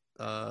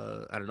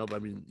 I don't know, but I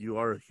mean, you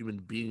are a human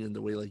being in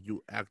the way like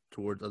you act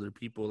towards other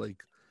people.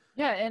 Like,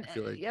 Yeah, and I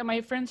feel like yeah,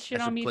 my friends shit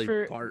that on should me play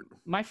for part.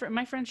 my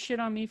friends shit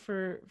on me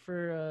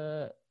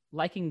for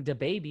liking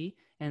DaBaby,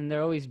 and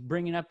they're always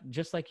bringing up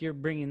just like you're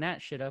bringing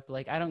that shit up.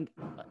 Like I don't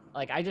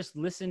like I just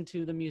listen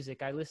to the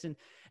music. I listen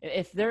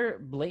if they're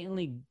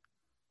blatantly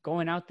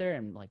going out there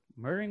and like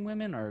murdering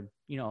women or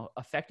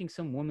affecting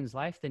some woman's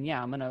life, then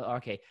yeah, I'm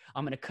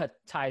gonna cut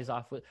ties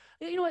off with.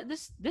 You know what?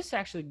 This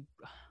actually,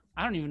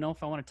 I don't even know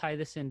if I want to tie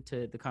this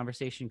into the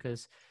conversation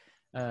because.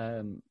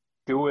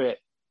 Do it.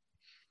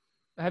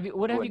 Have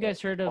you guys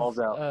heard Balls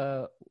of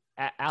out.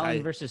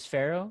 Allen versus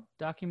Pharaoh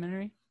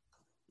documentary?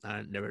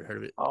 I never heard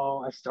of it. Oh,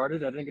 I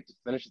started. I didn't get to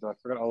finish it though. I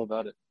forgot all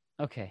about it.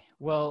 Okay,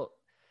 well,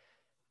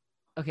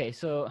 okay,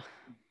 so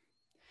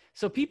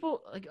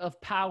people like of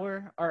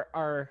power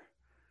are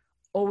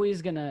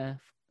always gonna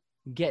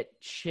get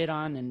shit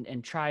on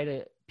and try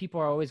to.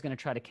 People are always gonna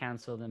try to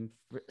cancel them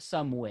for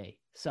some way.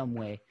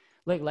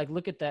 Like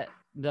look at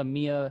the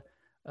Mia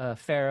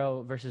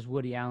Farrow versus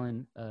Woody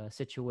Allen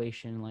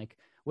situation. Like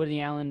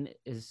Woody Allen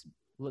is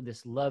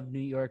this loved New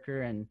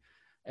Yorker, and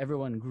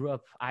everyone grew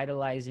up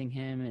idolizing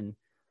him, and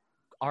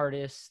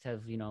artists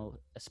have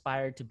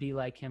aspired to be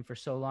like him for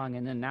so long.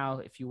 And then now,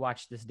 if you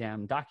watch this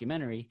damn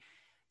documentary,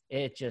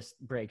 it just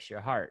breaks your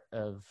heart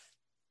of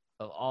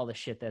all the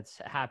shit that's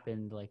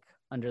happened like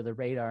under the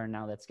radar, and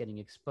now that's getting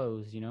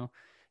exposed.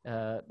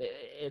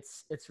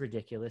 It's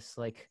ridiculous.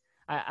 Like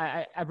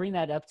I bring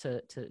that up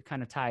to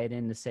kind of tie it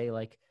in to say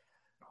like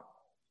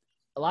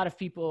a lot of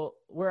people,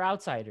 we're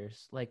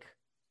outsiders. Like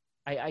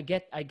I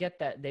get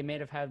that they may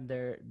have had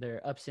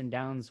their ups and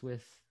downs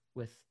with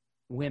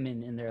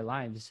women in their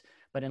lives,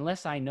 but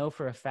unless I know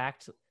for a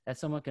fact that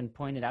someone can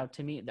point it out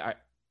to me,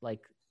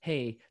 like,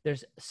 hey,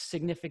 there's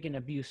significant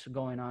abuse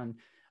going on,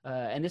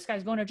 and this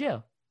guy's going to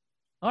jail.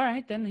 All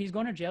right, then he's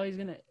going to jail.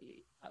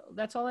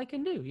 That's all I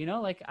can do.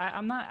 Like I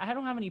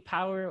don't have any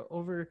power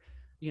over,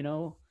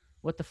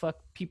 what the fuck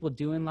people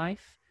do in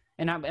life.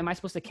 And am I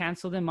supposed to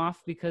cancel them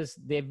off because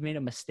they've made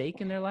a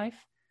mistake in their life?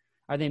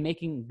 Are they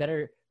making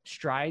better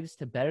strides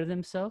to better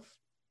themselves?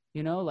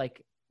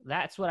 Like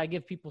that's what I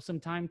give people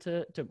some time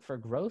for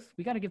growth.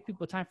 We got to give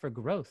people time for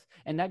growth.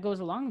 And that goes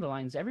along the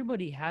lines.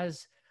 Everybody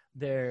has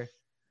their,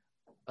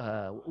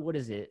 what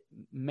is it?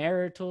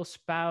 Marital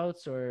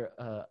spouse or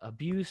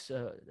abuse.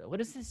 What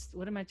is this?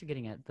 What am I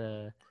getting at?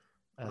 The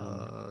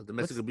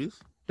domestic abuse?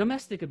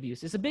 Domestic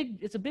abuse. It's a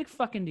big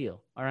fucking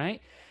deal. All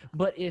right.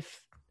 But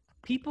if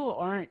people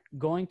aren't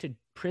going to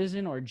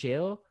prison or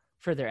jail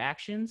for their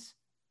actions,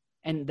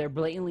 and they're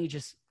blatantly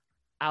just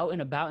out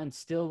and about and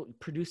still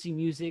producing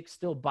music,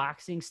 still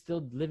boxing,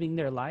 still living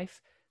their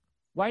life,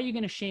 why are you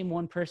going to shame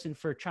one person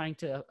for trying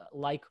to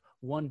like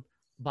one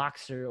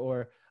boxer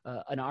or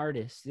an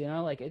artist?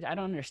 Like I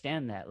don't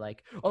understand that.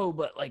 Like, oh,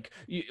 but like,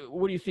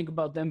 what do you think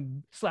about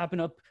them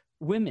slapping up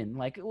women?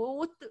 Like,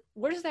 well,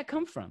 where does that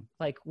come from?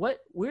 Like, what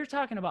we're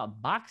talking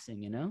about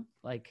boxing,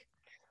 like.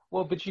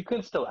 Well, but you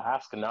could still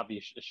ask and not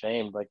be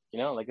ashamed. Like,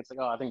 like it's like,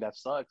 oh, I think that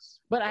sucks.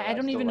 But I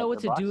don't even know what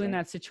to do in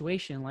that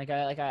situation. Like,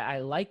 I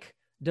like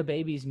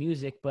DaBaby's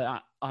music,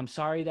 but I'm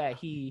sorry that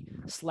he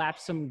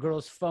slapped some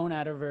girl's phone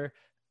out of her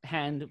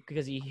hand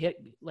because he hit.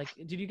 Like,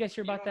 did you guys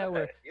hear about that?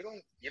 Where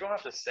you don't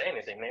have to say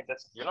anything, Nate.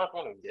 You're not the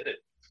one who did it.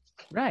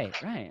 Right.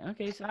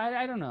 Okay, so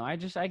I don't know. I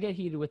get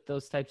heated with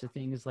those types of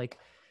things. Like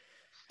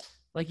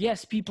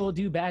yes, people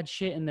do bad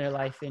shit in their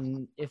life,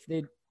 and if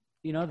they.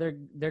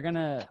 They're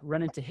gonna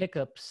run into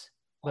hiccups,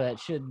 but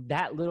should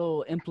that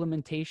little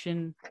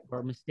implementation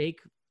or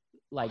mistake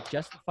like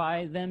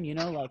justify them?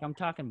 Like I'm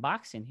talking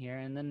boxing here,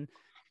 and then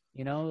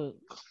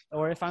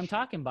or if I'm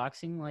talking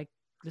boxing, like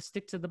just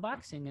stick to the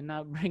boxing and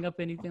not bring up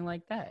anything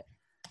like that.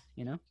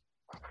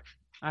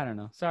 I don't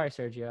know. Sorry,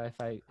 Sergio, if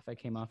I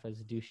came off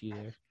as douchey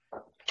there.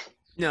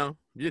 No,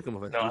 you didn't come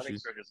off as douchey. No, I think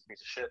Sergio's a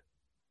piece of shit.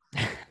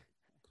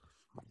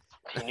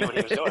 He knew what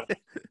he was doing.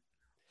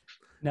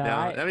 No,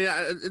 I mean,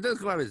 it doesn't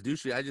come out as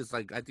douchey. I just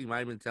like, I think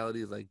my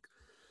mentality is like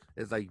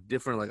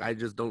different. Like I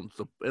just don't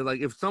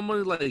like if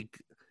someone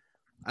like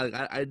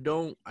I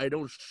don't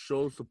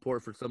show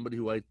support for somebody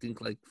who I think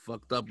like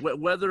fucked up,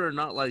 whether or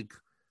not like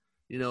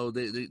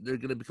they're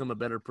gonna become a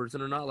better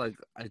person or not. Like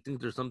I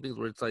think there's some things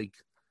where it's like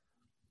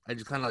I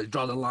just kind of like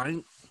draw the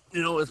line,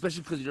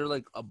 especially because you're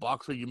like a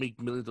boxer, you make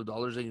millions of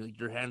dollars, and like,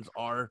 your hands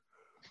are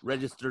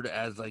registered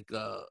as like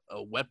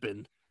a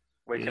weapon.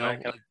 Wait, can I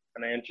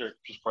enter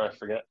just before I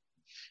forget?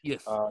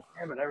 Yes.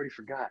 Damn it, I already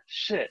forgot.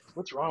 Shit,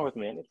 what's wrong with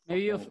me?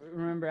 Maybe you'll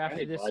remember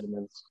after this.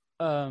 Vitamins.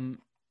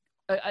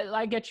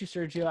 I get you,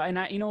 Sergio.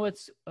 And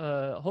what's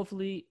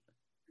hopefully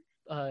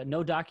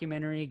no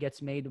documentary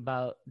gets made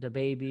about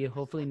DaBaby.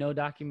 Hopefully no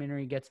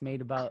documentary gets made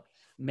about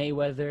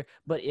Mayweather.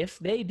 But if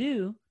they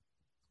do,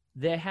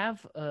 they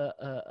have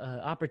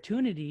a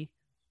opportunity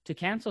to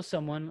cancel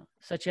someone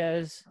such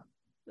as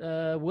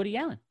Woody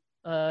Allen.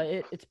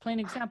 It's plain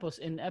examples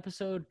in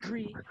episode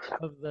 3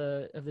 of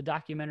the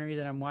documentary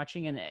that I'm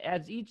watching, and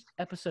as each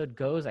episode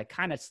goes, I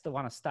kind of still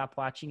want to stop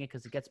watching it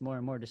because it gets more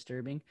and more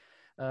disturbing.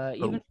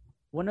 Even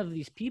one of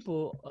these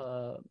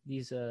people,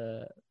 these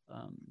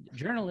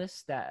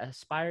journalists that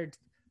aspired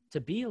to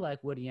be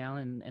like Woody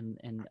Allen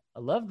and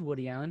loved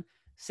Woody Allen,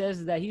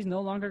 says that he's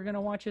no longer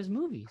gonna watch his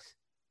movies.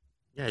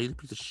 Yeah, he's a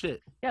piece of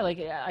shit. Yeah, like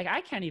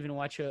I can't even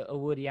watch a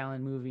Woody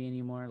Allen movie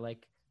anymore.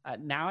 Like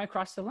now I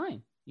crossed the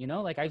line. You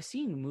know, like I've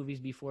seen movies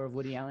before of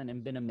Woody Allen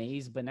and been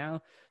amazed, but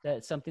now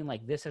that something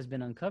like this has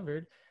been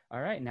uncovered, all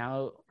right,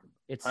 now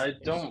it's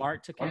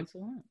smart to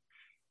cancel it.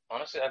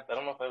 Honestly, I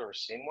don't know if I've ever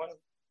seen one.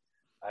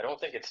 I don't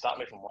think it stopped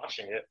me from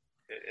watching it.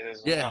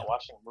 Is me not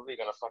watching a movie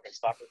gonna fucking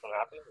stop it from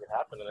happening? It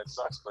happened and it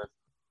sucks, but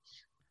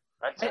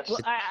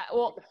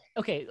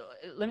okay.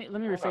 Let me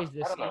rephrase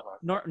this.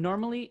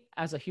 Normally,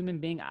 as a human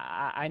being,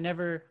 I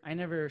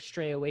never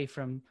stray away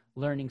from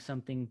learning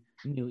something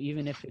new,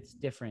 even if it's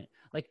different.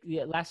 Like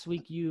last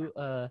week, you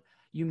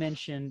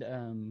mentioned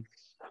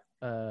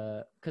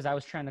because I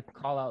was trying to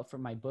call out for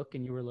my book,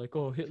 and you were like,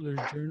 "Oh, Hitler's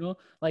journal."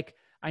 Like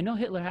I know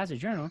Hitler has a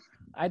journal.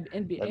 They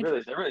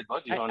really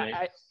bugged you on it.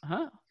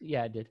 Huh?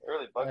 Yeah, I did. They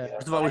really bugged you.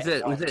 First of all, was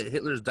it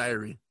Hitler's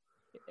diary?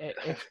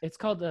 It's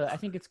called I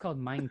think it's called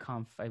Mein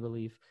Kampf, I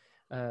believe.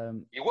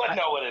 You wouldn't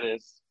know what it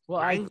is.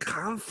 Well, Mein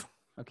Kampf.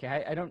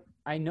 Okay,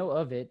 I know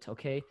of it.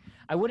 Okay,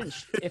 I wouldn't.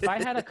 If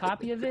I had a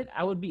copy of it,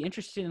 I would be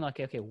interested in like,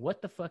 okay,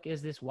 what the fuck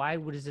is this? Why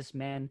would this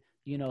man,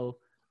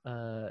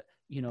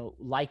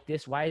 like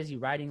this? Why is he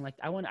writing like?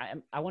 I want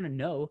to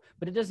know,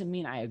 but it doesn't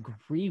mean I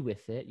agree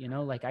with it. You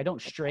know, like I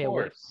don't stray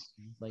away.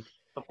 Like,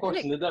 of course.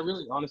 And did that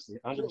really, honestly,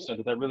 100%?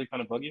 Did that really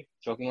kind of bug you,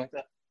 joking like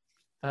that?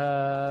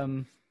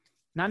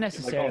 Not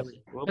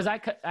necessarily, because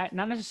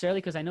not necessarily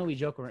because I know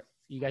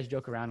you guys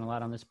joke around a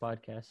lot on this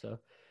podcast. So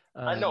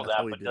I know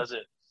that, but does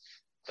it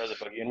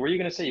bug you? And were you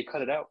gonna say you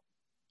cut it out?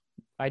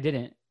 I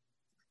didn't.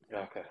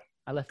 Yeah, okay.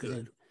 I left it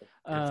in.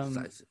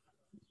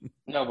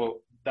 No,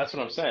 but that's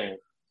what I'm saying.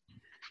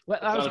 Well,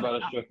 it's not about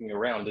us joking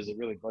around. Does it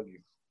really bug you?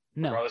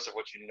 No. Regardless of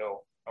what you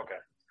know. Okay.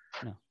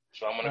 No.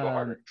 So I'm gonna go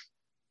harder.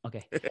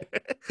 Okay.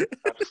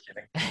 I'm just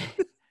kidding.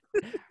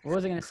 What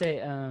was I gonna say?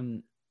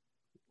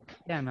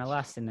 Damn, I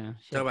lost it now.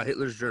 Shit. Talk about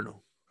Hitler's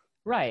journal.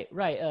 Right.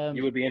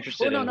 You would be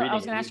interested in reading I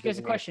was going to it. ask you guys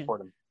a question.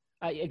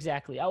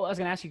 Exactly. I was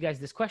going to ask you guys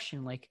this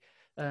question. Like,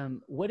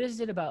 what is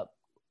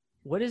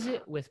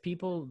it with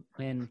people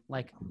when,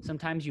 like,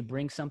 sometimes you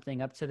bring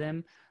something up to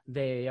them,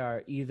 they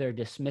are either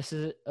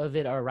dismissive of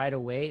it or right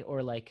away,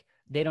 or, like,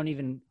 they don't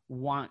even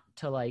want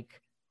to,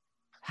 like,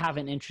 have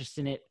an interest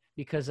in it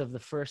because of the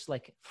first,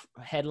 like,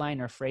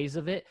 headline or phrase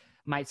of it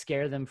might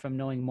scare them from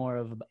knowing more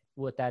of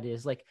what that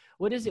is. Like,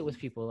 what is it with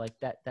people like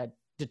that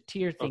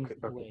deter things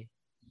away?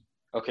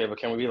 Okay, but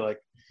can we be like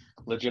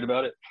legit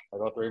about it?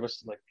 Like all three of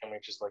us? Like, can we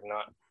just like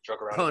not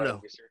joke around? Oh no!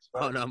 And be serious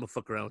about it? No! I'm gonna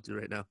fuck around with you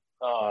right now.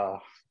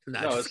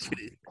 No, just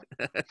kidding.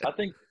 I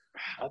think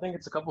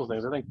it's a couple of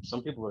things. I think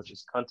some people are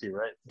just cunty,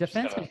 right?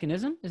 Defense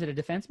mechanism? Is it a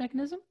defense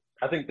mechanism?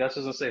 I think that's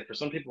what I was gonna say. For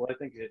some people, I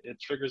think it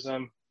triggers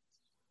them,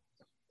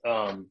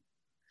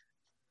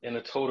 in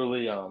a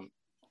totally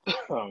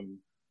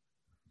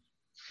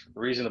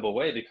reasonable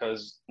way,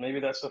 because maybe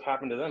that stuff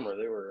happened to them, or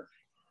they were.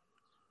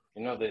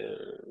 They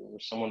were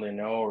someone they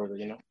know, or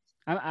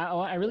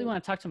I really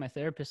want to talk to my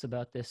therapist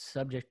about this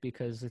subject,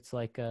 because it's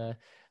like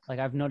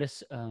I've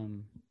noticed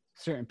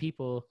certain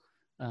people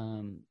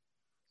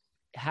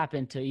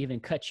happen to even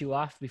cut you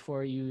off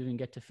before you even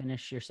get to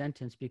finish your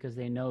sentence, because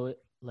they know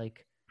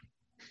like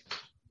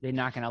they're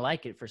not gonna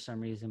like it for some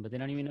reason, but they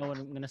don't even know what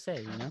I'm gonna say.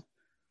 You know,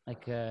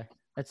 like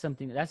that's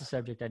a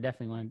subject I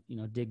definitely want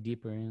to dig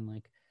deeper in,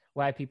 like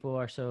why people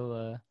are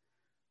so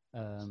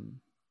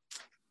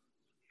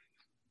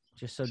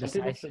just so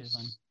decisive.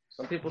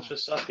 Some people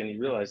just suck, and you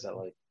realize that,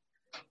 like,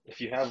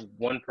 if you have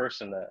one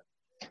person that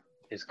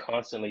is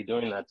constantly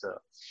doing that to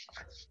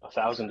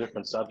 1,000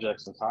 different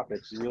subjects and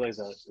topics, you realize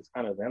that it's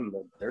kind of them,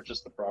 that they're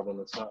just the problem.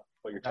 It's not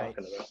what you're talking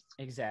about.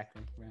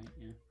 Exactly. Right.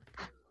 Yeah.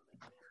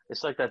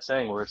 It's like that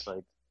saying where it's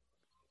like,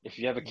 if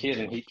you have a kid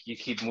and you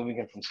keep moving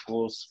him from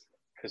schools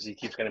because he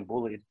keeps getting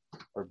bullied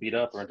or beat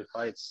up or into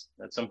fights,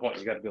 at some point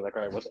you got to be like,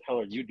 all right, what the hell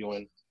are you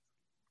doing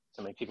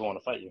to make people want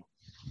to fight you?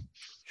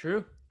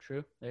 True.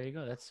 There you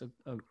go. That's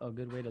a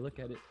good way to look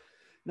at it.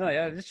 No,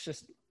 yeah, it's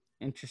just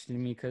interesting to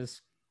me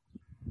because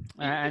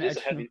Go ahead,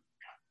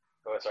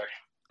 sorry.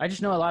 I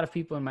just know a lot of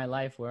people in my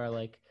life where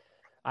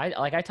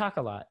I talk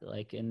a lot,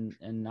 like, and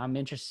I'm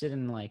interested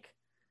in like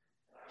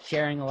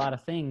sharing a lot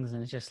of things,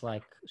 and it's just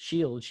like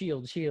shield.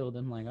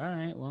 I'm like, all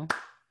right, well,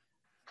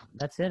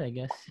 that's it, I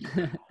guess.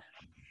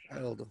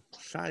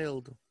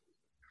 Child.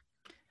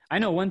 I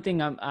know one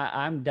thing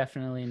I'm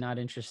definitely not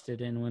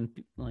interested in when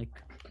like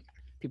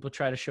people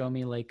try to show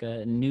me like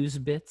news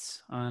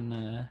bits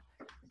on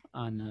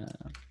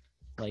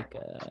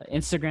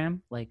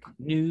Instagram, like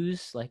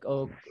news, like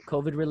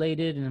COVID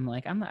related, and I'm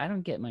like, I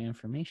don't get my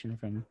information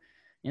from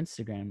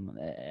Instagram.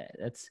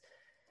 That's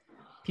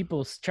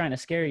people trying to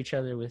scare each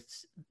other with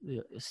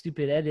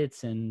stupid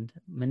edits and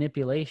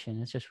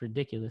manipulation. It's just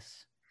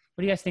ridiculous.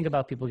 What do you guys think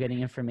about people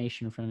getting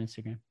information from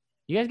Instagram?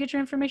 You guys get your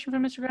information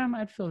from Instagram?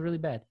 I'd feel really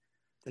bad.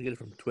 I get it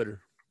from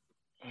Twitter.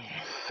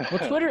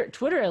 Well,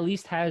 Twitter at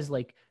least has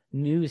like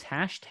news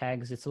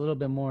hashtags. It's a little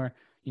bit more,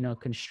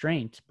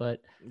 constraint,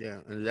 but yeah,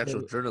 and the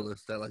actual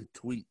journalists that like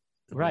tweet.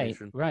 Right.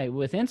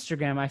 With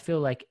Instagram, I feel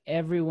like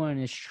everyone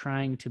is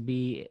trying to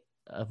be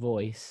a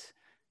voice.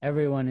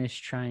 Everyone is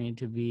trying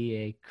to be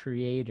a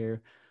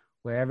creator,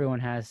 where everyone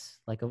has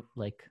like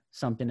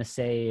something to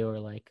say or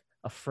like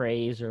a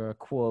phrase or a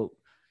quote.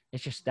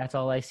 It's just that's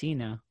all I see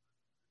now.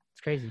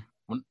 It's crazy.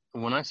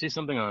 When I see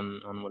something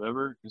on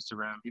whatever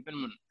Instagram,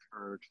 even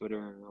or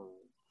Twitter or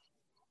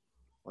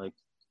like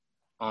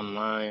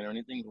online or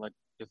anything, like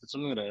if it's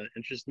something that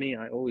interests me,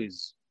 I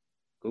always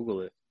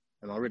Google it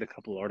and I'll read a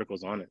couple of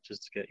articles on it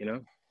just to get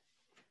a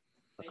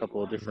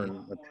couple of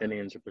different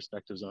opinions or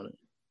perspectives on it.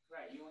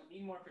 Right, you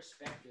need more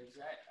perspectives.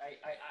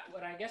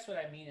 I guess what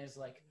I mean is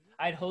like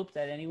I'd hope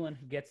that anyone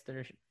who gets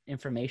their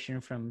information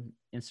from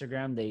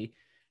Instagram, they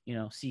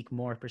seek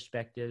more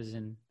perspectives,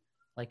 and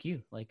like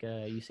you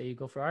say you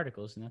go for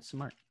articles, and that's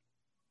smart.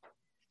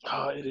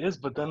 Oh, it is,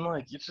 but then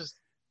like you just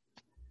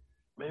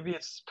maybe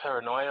it's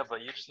paranoia,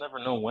 but you just never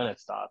know when it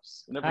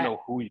stops. You never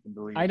know who you can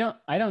believe. I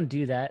don't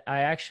do that.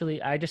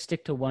 I just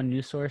stick to one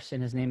news source,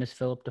 and his name is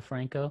Philip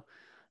DeFranco.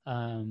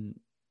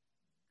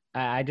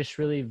 I just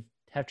really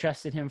have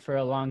trusted him for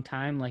a long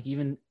time. Like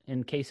even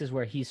in cases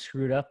where he's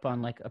screwed up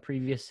on like a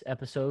previous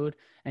episode,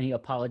 and he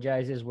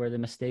apologizes where the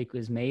mistake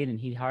was made, and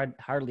he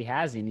hardly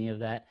has any of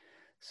that.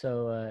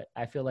 So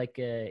I feel like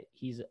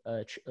he's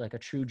like a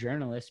true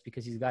journalist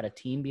because he's got a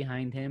team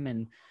behind him,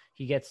 and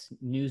he gets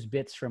news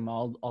bits from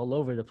all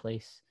over the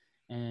place.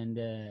 And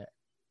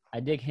I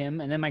dig him.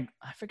 And then I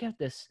forget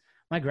this.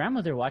 My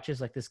grandmother watches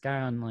like this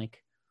guy on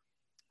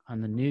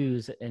the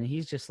news, and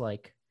he's just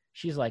like,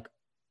 she's like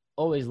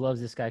always loves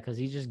this guy because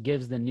he just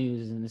gives the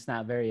news, and it's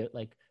not very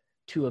like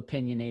too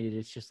opinionated.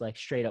 It's just like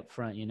straight up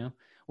front,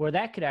 where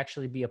that could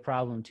actually be a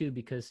problem too,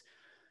 because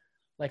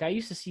like I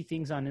used to see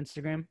things on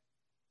Instagram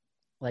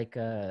like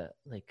I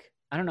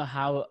don't know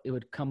how it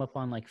would come up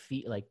on like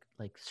feed like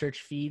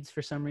search feeds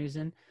for some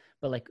reason,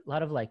 but like a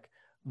lot of like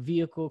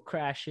vehicle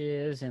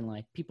crashes and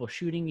like people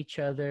shooting each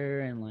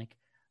other and like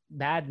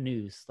bad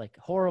news, like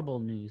horrible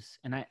news,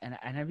 and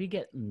I'd be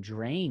getting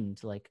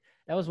drained. Like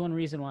that was one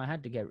reason why I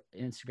had to get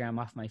Instagram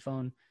off my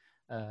phone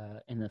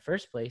in the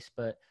first place.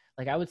 But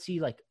like I would see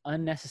like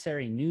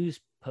unnecessary news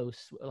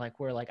posts like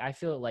where like I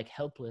feel like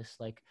helpless,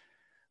 like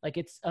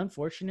it's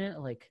unfortunate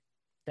like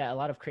that a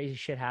lot of crazy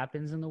shit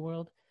happens in the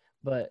world,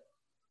 but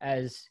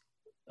as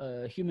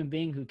a human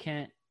being who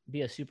can't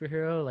be a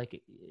superhero,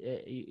 like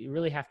you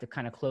really have to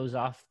kind of close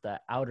off the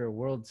outer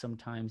world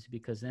sometimes,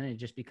 because then it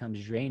just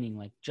becomes draining.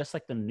 Like just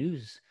like the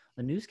news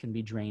can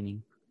be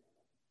draining.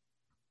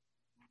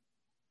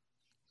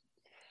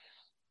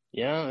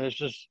 Yeah, it's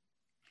just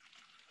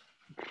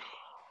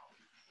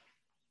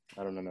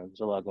I don't know, man. There's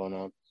a lot going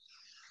on.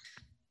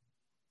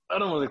 I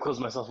don't really close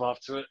myself off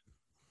to it.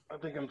 I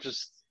think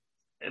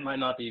it might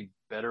not be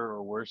better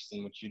or worse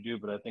than what you do,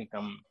 but I think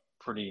I'm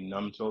pretty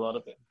numb to a lot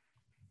of it.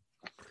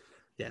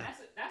 Yeah,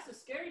 that's the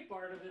scary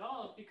part of it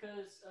all,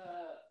 because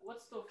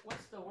what's the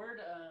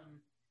word?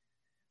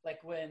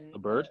 Like when the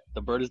bird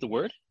is the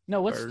word. No,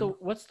 what's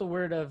the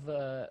word of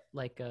where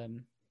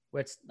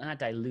it's not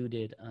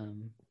diluted?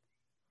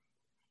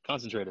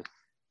 Concentrated.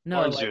 No,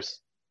 orange juice.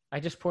 I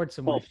just poured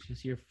some orange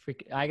juice. You're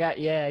freaking.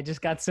 I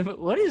just got some.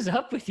 What is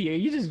up with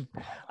you?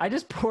 I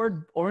just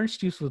poured orange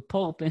juice with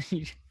pulp, and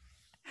you.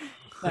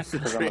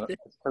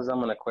 Because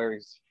I'm an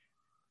Aquarius.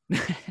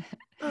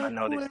 I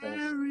know these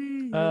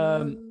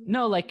things.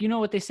 No, like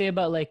what they say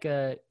about like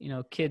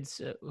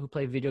kids who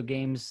play video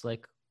games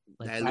like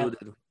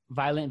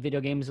violent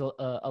video games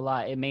a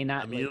lot. It may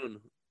not immune.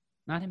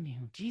 Not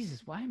immune.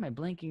 Jesus, why am I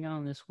blanking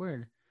on this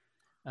word?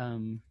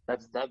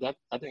 That's that.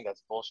 I think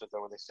that's bullshit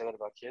though. When they say that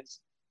about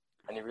kids,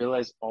 and you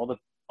realize all the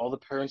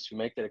parents who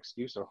make that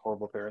excuse are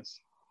horrible parents.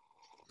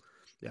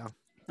 Yeah.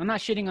 I'm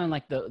not shitting on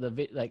like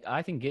the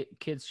I think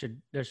kids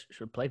should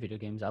play video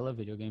games. I love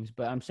video games,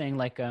 but I'm saying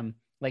if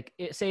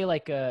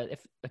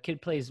a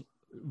kid plays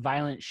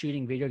violent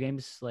shooting video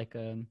games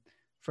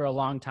for a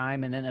long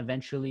time, and then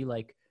eventually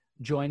like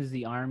joins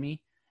the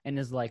army and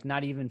is like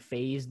not even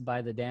phased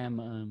by the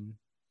damn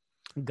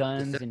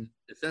guns and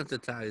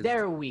desensitized.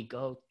 There we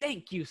go.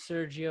 Thank you,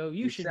 Sergio.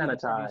 You should be the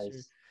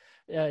producer.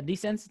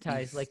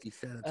 Desensitized. Like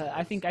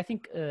I think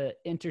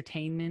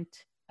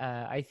entertainment.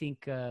 I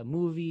think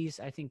movies.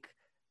 I think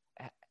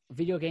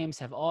video games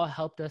have all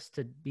helped us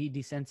to be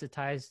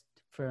desensitized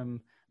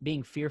from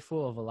being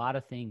fearful of a lot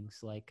of things.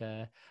 Like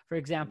for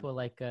example,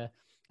 I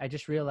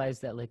just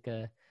realized that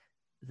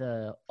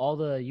all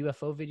the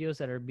UFO videos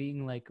that are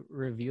being like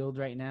revealed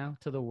right now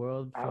to the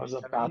world. I was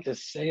about to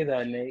say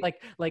that, Nate. Like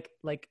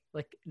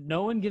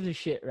no one gives a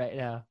shit right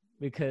now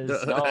because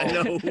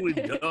no, we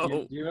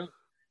don't.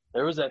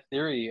 There was that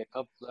theory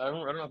I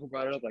don't know who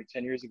brought it up like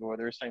 10 years ago, where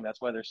they were saying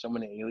that's why there's so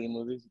many alien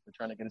movies. They're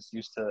trying to get us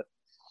used to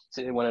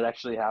when it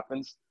actually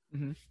happens.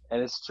 Mm-hmm.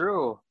 And it's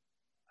true.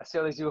 I see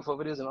all these UFO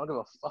videos and I don't give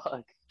a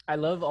fuck. I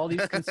love all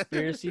these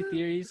conspiracy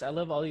theories. I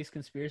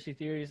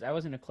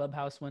was in a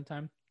clubhouse one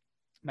time.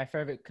 My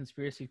favorite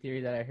conspiracy theory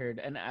that I heard,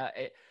 and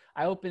I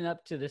open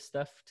up to this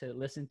stuff to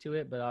listen to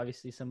it, but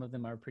obviously some of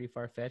them are pretty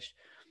far-fetched.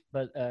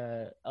 But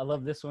I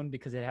love this one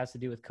because it has to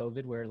do with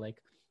COVID, where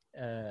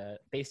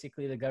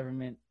basically the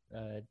government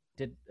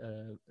did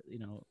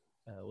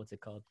what's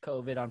it called,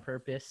 COVID on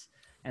purpose,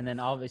 and then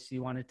obviously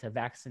wanted to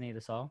vaccinate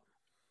us all.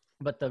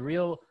 But the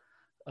real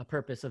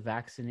purpose of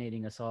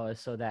vaccinating us all is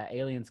so that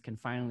aliens can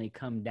finally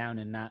come down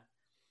and not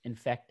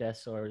infect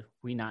us, or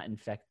we not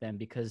infect them,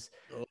 because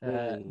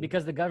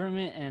the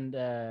government and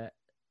the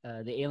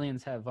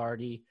aliens have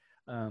already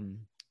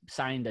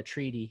signed a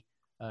treaty,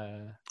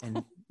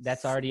 and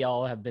that's already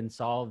all have been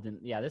solved. And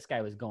yeah, this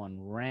guy was going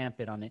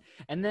rampant on it.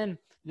 And then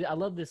I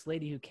love this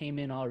lady who came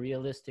in all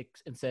realistic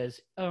and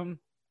says,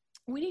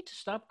 we need to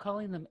stop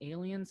calling them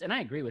aliens. And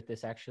I agree with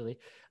this, actually.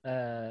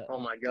 Oh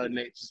my God,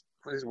 Nate, just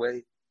please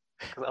wait.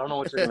 I don't know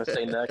what you're going to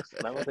say next,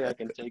 and I don't think I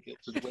can take it.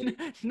 Just wait.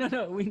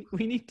 No,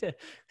 we need to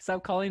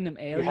stop calling them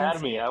aliens. You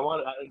had me.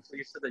 So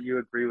you said that you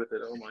agree with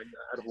it. Oh my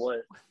God,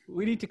 what?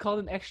 We need to call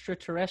them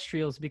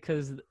extraterrestrials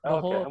because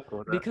well,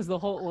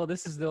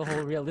 this is the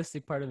whole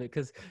realistic part of it.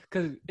 Because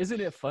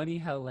isn't it funny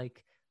how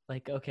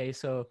okay,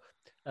 so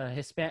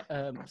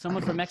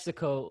someone from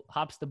Mexico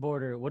hops the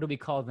border. What do we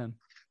call them?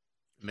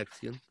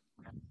 Mexican?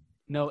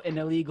 No, an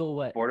illegal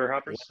what? Border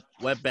hoppers?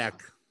 Wetback.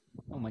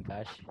 Oh my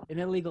gosh, an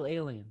illegal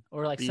alien,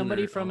 or like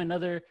somebody from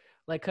another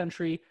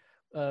country,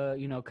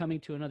 coming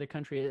to another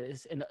country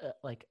is an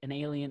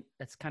alien.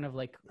 That's kind of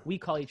like we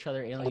call each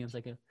other aliens.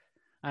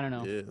 I don't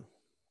know.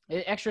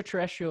 Yeah.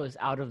 Extraterrestrial is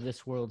out of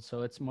this world,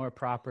 so it's more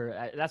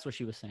proper. That's what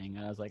she was saying.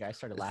 And I was like, I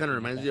started laughing. It kind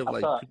of reminds you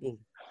of people.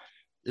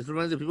 It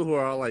reminds you of people who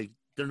are all like,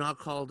 they're not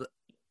called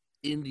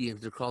Indians,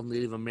 they're called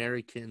Native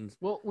Americans.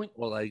 Well,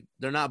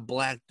 they're not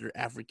black, they're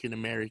African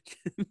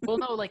American. Well,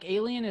 no, like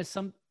alien is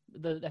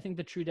I think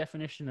the true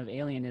definition of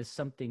alien is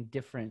something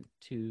different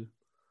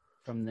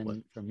from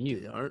you.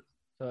 They aren't?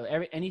 So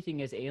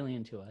anything is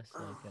alien to us.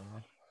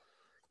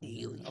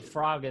 Alien. A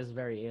frog is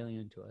very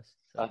alien to us.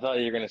 So. I thought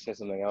you were gonna say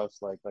something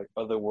else, like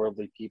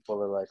otherworldly people,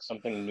 or like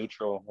something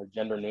neutral, or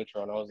gender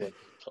neutral, and I was like,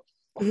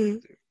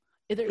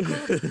 They're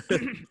called,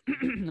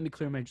 let me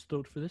clear my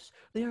throat for this.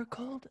 They are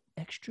called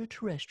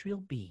extraterrestrial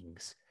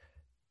beings.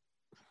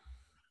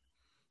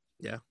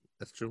 Yeah,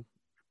 that's true.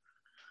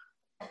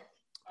 All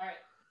right,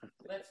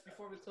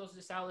 before we close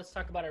this out, let's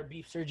talk about our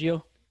beef,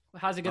 Sergio.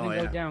 How's it gonna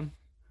go down?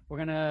 We're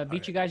gonna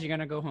beat you guys. You're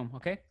gonna go home.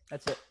 Okay,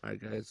 that's it. All right,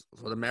 guys.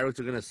 So the Mavericks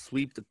are gonna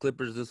sweep the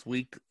Clippers this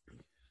week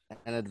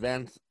and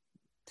advance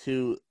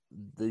to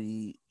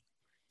the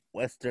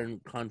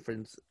Western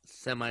Conference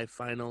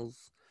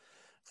semifinals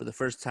for the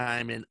first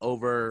time in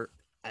over,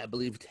 I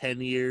believe,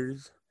 10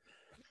 years.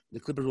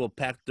 The Clippers will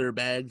pack their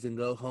bags and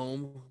go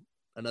home.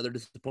 Another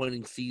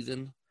disappointing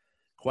season.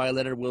 Kawhi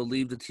Leonard will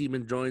leave the team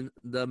and join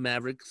the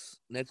Mavericks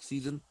next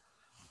season.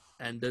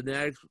 And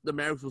the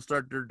Mavericks will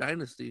start their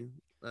dynasty.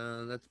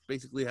 That's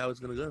basically how it's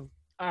going to go.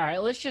 All right,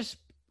 let's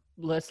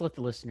let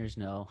the listeners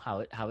know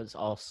how it's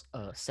all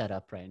set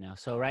up right now.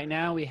 So right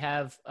now we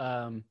have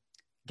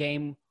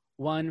game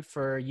 1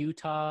 for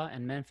Utah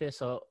and Memphis.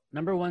 So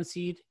number 1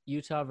 seed,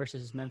 Utah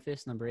versus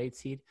Memphis, number 8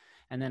 seed.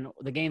 And then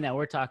the game that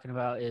we're talking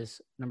about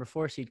is number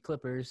 4 seed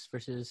Clippers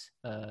versus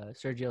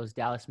Sergio's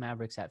Dallas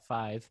Mavericks at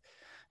 5.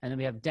 And then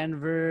we have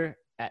Denver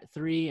at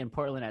 3 and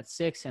Portland at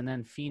 6. And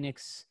then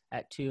Phoenix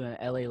at 2 and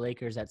LA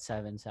Lakers at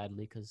 7,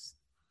 sadly, because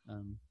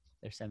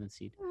they're 7th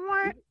seed.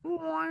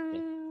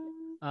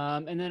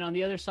 And then on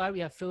the other side, we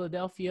have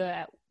Philadelphia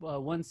at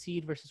 1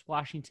 seed versus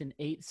Washington,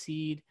 8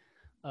 seed.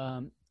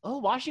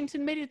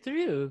 Washington made it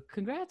through.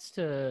 Congrats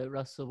to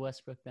Russell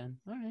Westbrook then.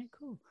 All right,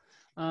 cool.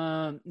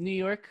 New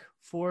York,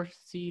 4th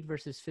seed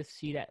versus 5th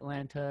seed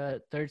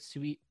Atlanta,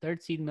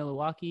 3rd seed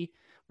Milwaukee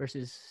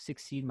versus 6th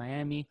seed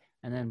Miami,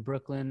 and then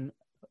Brooklyn,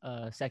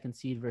 2nd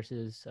seed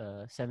versus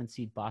 7th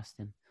seed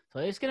Boston. So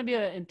it's going to be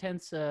an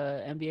intense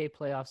NBA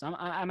playoffs.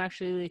 I'm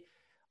actually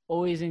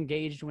always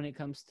engaged when it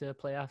comes to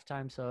playoff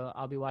time, so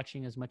I'll be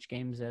watching as much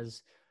games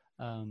as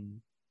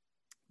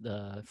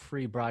the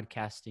free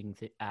broadcasting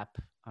app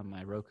on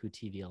my Roku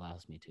TV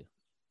allows me to.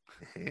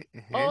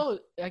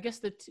 I guess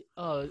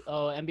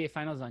NBA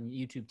Finals on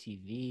YouTube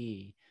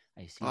TV.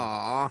 I see.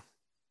 Aww.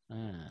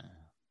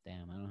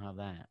 Damn, I don't have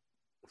that.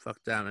 Fuck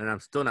that, man. I'm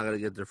still not going to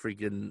get the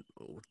freaking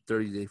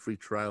 30-day free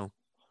trial.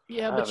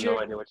 Yeah, I have no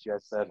idea what you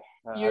guys said.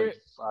 I don't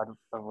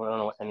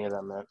know what any of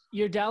that meant.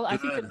 You're Dallas.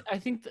 I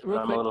think.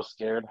 I'm a little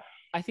scared.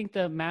 I think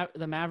the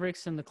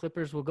Mavericks and the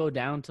Clippers will go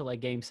down to like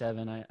Game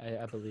 7.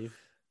 I believe.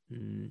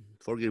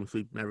 4-game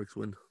sweep. Mavericks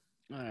win.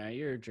 All right,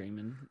 you're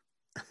dreaming.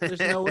 There's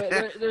no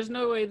way. There's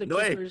no way the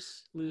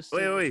Clippers lose.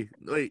 Wait,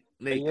 Nate.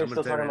 Are you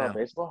still talking about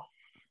baseball?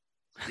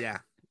 Yeah.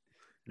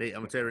 Nate,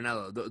 I'm gonna tell you right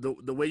now.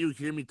 The way you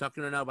hear me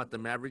talking right now about the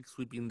Mavericks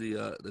sweeping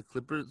the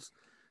Clippers,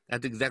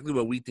 that's exactly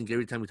what we think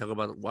every time we talk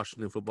about the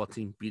Washington football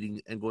team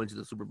beating and going to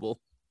the Super Bowl.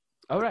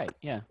 All right.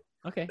 Yeah.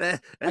 Okay.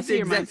 That's the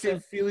exact same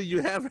feeling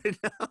you have right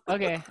now.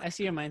 Okay, I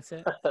see your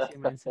mindset. I see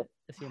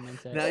your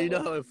mindset. Now you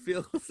know how it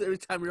feels every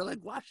time you're like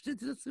Washington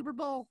to the Super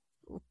Bowl.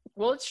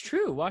 Well, it's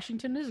true.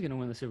 Washington is gonna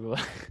win the Super Bowl.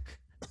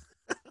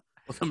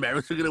 Well, the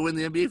Mavericks are gonna win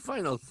the NBA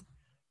Finals.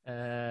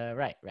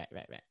 Right.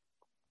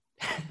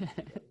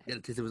 Get a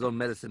taste of his own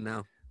medicine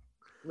now.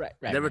 Right.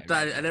 I never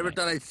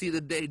thought I'd see the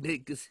day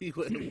Nate could see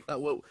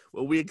what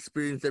we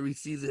experience every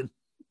season.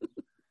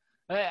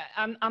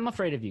 I'm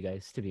afraid of you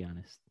guys, to be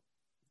honest.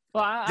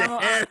 Well,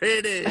 There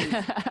it is.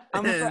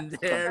 And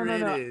there no, it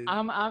no. is.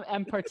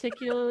 I'm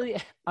particularly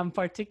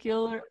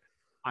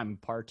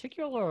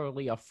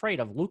afraid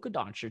of Luka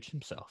Doncic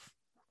himself.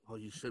 Oh,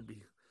 you should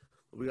be.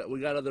 We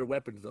got other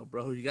weapons though,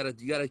 bro. You gotta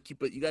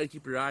keep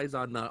your eyes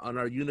on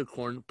our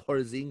unicorn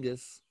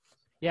Porzingis.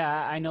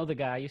 Yeah, I know the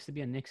guy. I used to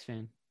be a Knicks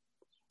fan.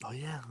 Oh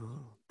yeah.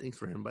 Oh, thanks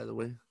for him, by the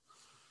way.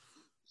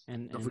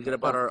 And Don't forget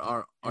about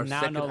our now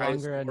second no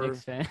highest longer a scorer,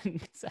 Knicks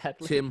fan,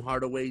 sadly. Tim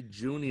Hardaway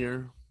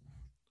Jr.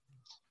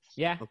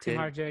 Yeah, Okay. Tim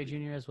Hardaway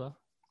Jr. as well.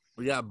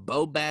 We got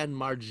Boban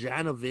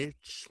Marjanovic.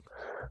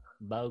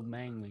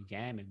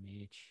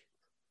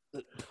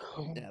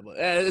 Yeah, but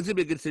it's gonna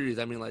be a good series.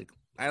 I mean, like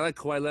I like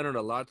Kawhi Leonard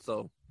a lot,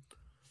 so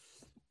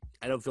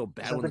I don't feel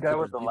bad. Is that when the guy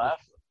with Clippers the beat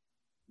laugh?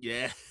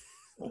 Yeah.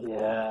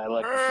 Yeah, I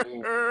like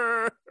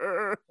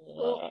the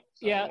Well,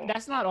 yeah,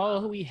 that's not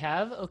all who we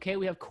have. Okay,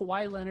 we have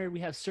Kawhi Leonard,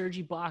 we have Serge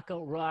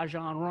Ibaka,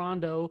 Rajon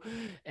Rondo,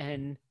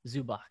 and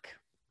Zubac.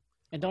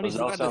 And don't Those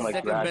even all sound like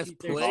second Brad- best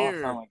those all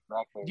player. sound like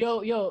Brad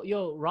players.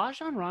 Yo,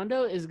 Rajon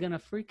Rondo is gonna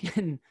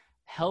freaking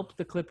help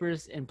the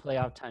Clippers in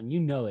playoff time. You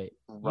know it.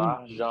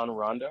 Rajon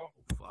Rondo?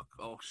 Fuck.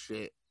 Oh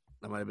shit.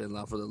 That might have been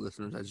loud for the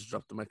listeners. I just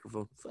dropped the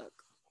microphone. Fuck.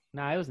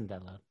 Nah, it wasn't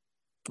that loud.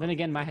 Then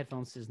again, my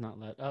headphones is not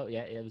loud. Oh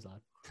yeah, it was loud.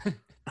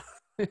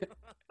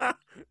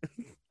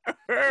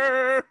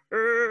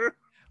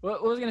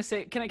 What was I gonna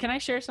say? Can I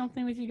share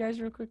something with you guys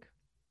real quick?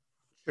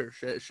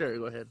 Sure.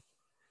 Go ahead.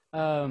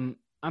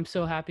 I'm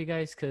so happy,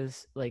 guys,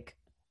 because like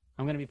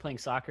I'm gonna be playing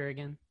soccer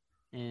again,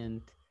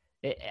 and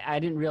I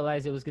didn't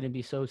realize it was gonna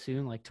be so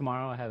soon. Like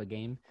tomorrow, I have a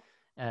game.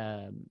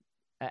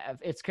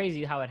 It's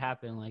crazy how it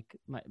happened. Like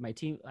my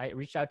team, I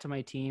reached out to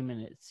my team,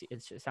 and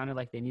it sounded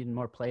like they needed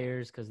more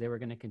players because they were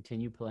gonna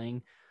continue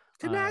playing.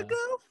 Can I go?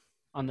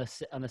 On the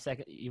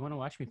second? You want to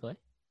watch me play?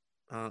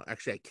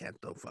 Actually, I can't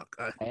though. Fuck.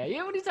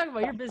 Yeah, what are you talking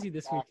about? You're busy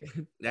this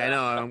weekend. I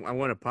know. I'm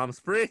going to Palm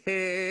Springs.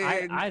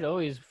 I'd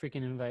always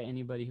freaking invite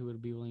anybody who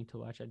would be willing to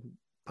watch.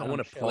 I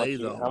want to play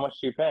though. How much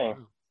are you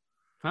paying?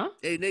 Huh?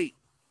 Hey Nate,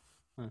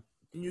 Huh?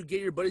 Can you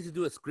get your buddies to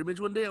do a scrimmage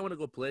one day? I want to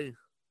go play.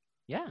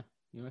 Yeah,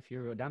 if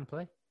you're down to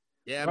play.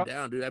 Yeah, I'm Bro,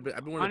 down, dude. I've been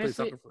wanting to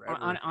play soccer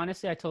forever.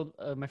 Honestly, I told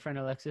my friend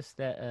Alexis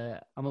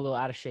that I'm a little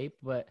out of shape,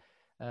 but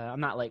I'm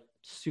not like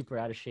super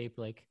out of shape.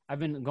 Like I've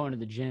been going to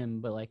the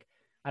gym, but like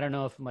I don't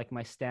know if like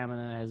my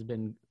stamina has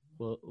been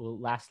will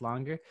last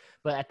longer.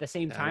 But at the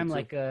same time,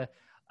 like I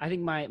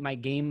think my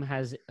game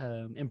has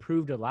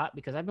improved a lot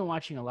because I've been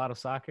watching a lot of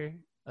soccer,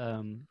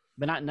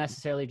 but not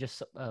necessarily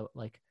just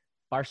like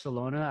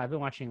Barcelona. I've been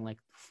watching like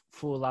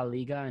full La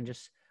Liga and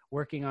just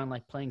working on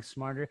like playing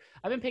smarter.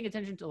 I've been paying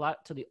attention a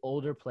lot to the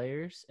older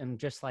players and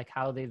just like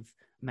how they've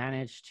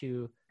managed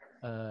to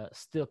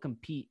still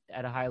compete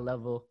at a high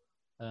level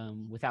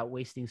without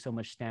wasting so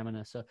much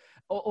stamina. So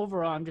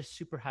overall, I'm just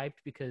super hyped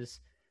because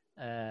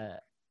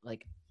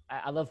like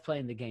I love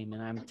playing the game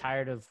and I'm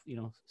tired of,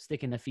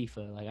 sticking to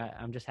FIFA. Like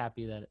I'm just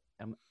happy that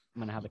I'm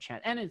going to have a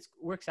chance. And it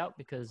works out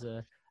because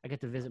I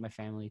get to visit my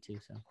family too.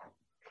 So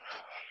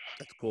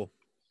that's cool.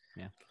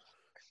 Yeah.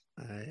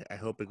 I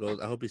hope it goes.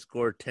 I hope you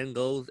score 10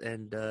 goals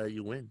and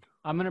you win.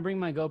 I'm gonna bring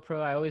my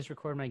GoPro. I always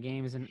record my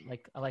games and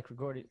like I like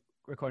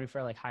recording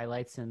for like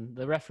highlights. And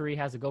the referee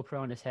has a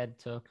GoPro on his head,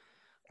 so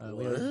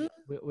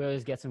we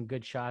always get some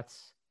good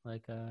shots.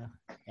 Like yeah,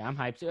 I'm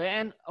hyped.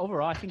 And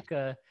overall, I think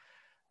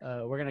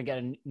we're gonna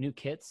get new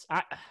kits.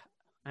 I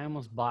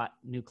almost bought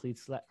new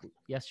cleats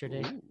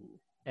yesterday,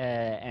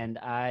 and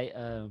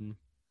I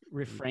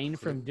refrained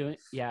from doing.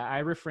 Yeah, I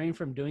refrained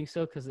from doing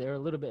so because they're a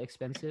little bit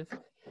expensive,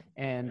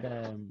 and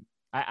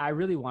I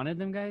really wanted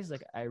them, guys.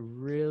 Like I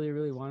really,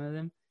 really wanted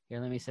them. Here,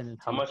 let me send them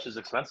to you. How much is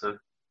expensive?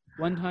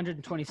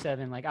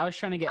 127. Like I was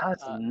trying to get.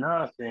 That's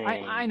nothing.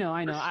 I know.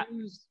 I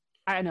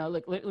know.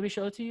 Like let me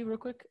show it to you real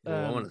quick.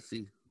 I want to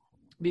see.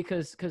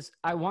 Because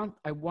I want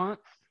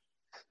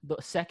the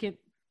second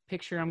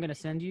picture I'm gonna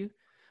send you,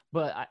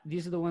 but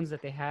these are the ones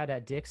that they had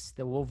at Dick's,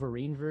 the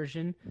Wolverine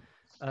version.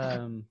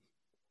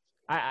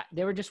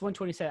 They were just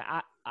 127.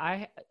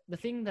 The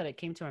thing that it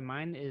came to my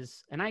mind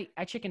is, and I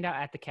chickened out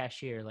at the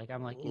cashier. Like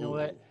I'm like, you know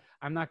what?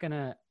 I'm not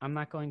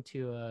going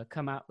to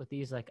come out with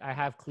these. Like I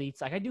have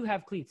cleats. Like I do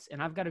have cleats,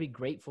 and I've got to be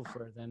grateful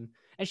for them.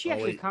 And she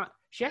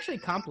actually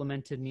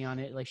complimented me on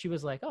it. Like she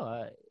was like,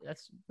 oh,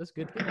 that's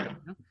good.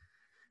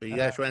 But you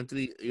guys show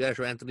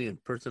Anthony in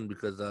person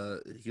because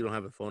you don't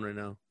have a phone right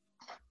now.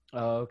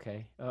 Oh,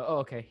 okay.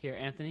 Okay. Here,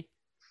 Anthony.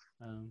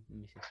 Let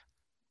me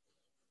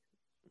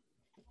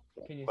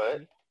see.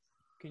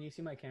 Can you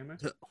see my camera?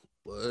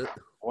 What?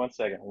 One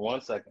second.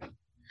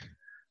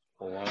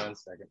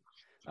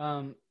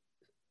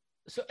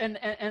 So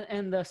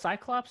and the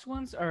Cyclops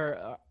ones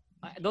are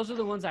those are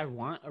the ones I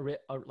want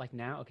like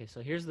now. Okay,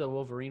 so here's the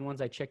Wolverine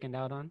ones I chickened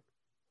out on.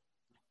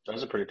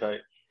 Those are pretty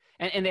tight.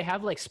 And they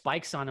have like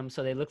spikes on them,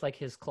 so they look like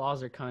his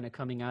claws are kind of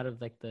coming out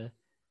of like the.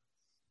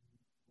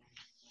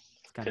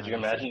 Could you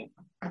imagine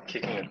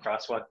kicking a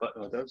crosswalk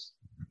button with those?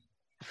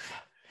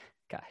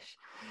 Gosh,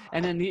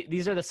 and then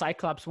these are the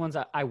Cyclops ones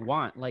I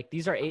want. Like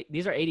these are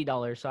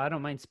 $80, so I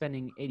don't mind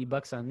spending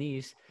 $80 on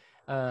these.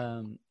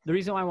 The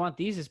reason why I want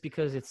these is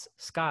because it's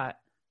Scott,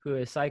 who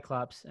is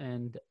Cyclops,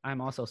 and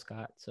I'm also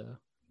Scott. So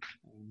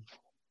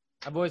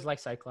I've always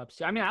liked Cyclops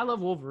too. I mean, I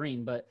love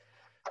Wolverine, but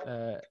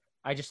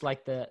I just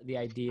like the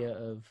idea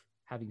of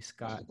having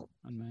Scott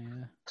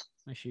on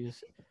my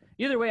shoes.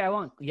 Either way, I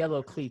want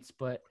yellow cleats,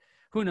 but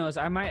who knows?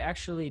 I might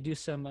actually do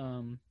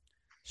some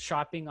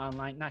shopping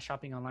online, not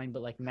shopping online,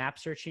 but like map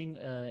searching.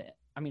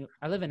 I mean,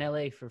 I live in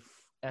LA for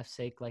F's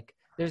sake. Like,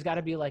 there's got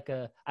to be like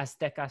a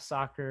Azteca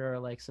soccer or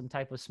like some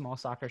type of small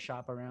soccer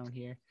shop around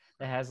here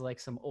that has like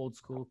some old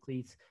school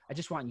cleats. I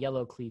just want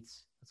yellow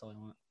cleats. That's all I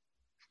want.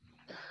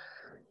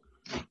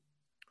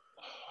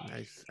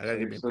 Nice. I gotta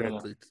get me a pair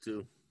of cleats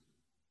too.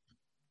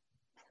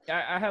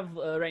 I have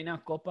right now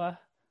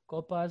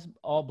Copa's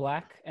all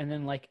black, and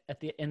then like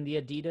in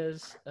the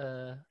Adidas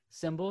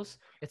symbols,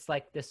 it's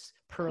like this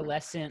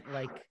pearlescent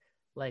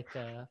like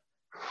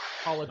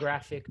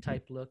holographic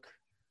type look.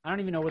 I don't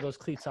even know where those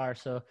cleats are,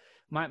 so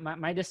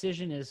my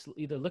decision is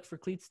either look for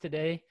cleats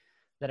today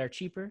that are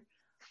cheaper,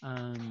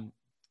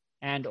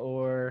 and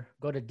or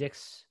go to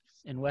Dick's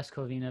in West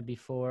Covina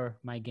before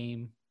my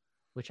game,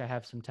 which I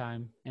have some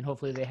time, and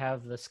hopefully they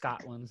have the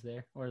Scott ones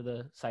there or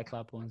the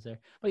Cyclops ones there.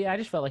 But yeah, I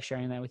just felt like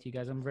sharing that with you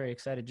guys. I'm very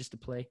excited just to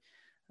play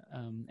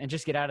and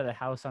just get out of the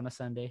house on a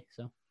Sunday.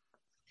 So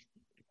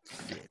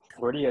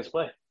where do you guys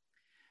play?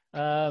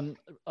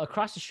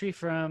 Across the street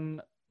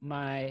from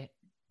my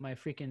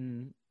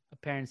freaking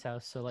parents'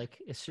 house. So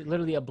like it's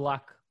literally a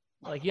block.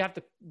 Like you have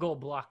to go a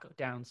block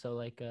down. So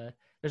like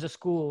there's a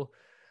school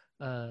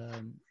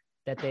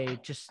that they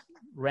just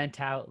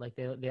rent out. Like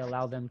they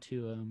allow them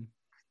to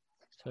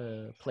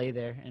play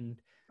there.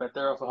 And Right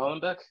there off of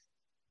Hollenbeck?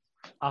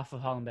 Off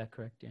of Hollenbeck,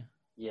 correct? Yeah.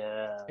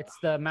 Yeah. It's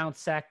the Mount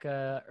Sac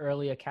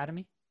Early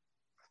Academy.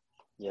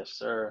 Yes,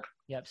 sir.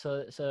 Yep.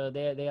 So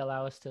they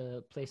allow us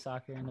to play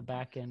soccer in the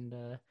back, and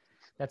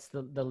that's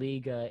the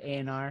league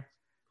A&R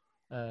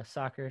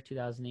soccer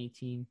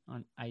 2018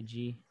 on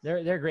IG.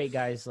 They're great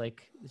guys.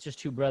 Like it's just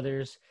two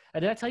brothers.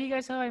 Did I tell you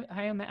guys how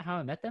I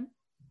met them?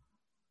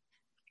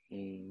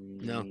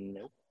 No.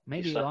 Nope.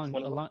 Maybe a long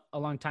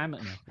time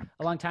ago.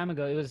 A long time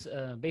ago. It was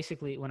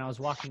basically when I was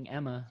walking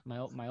Emma,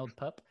 my old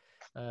pup.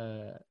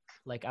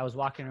 Like I was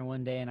walking her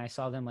one day and I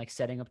saw them like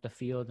setting up the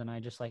field, and I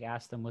just like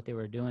asked them what they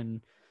were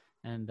doing,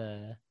 and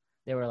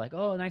they were like,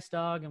 "Oh, nice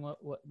dog," and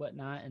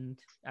whatnot. And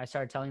I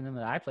started telling them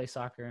that I play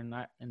soccer, and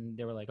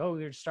they were like, "Oh,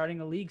 we're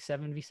starting a league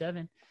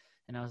 7v7,"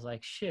 and I was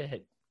like,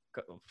 "Shit,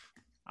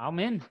 I'm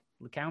in.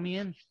 Count me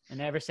in."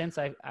 And ever since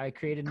I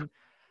created,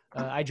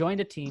 I joined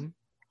a team,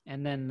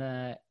 and then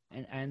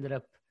and I ended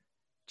up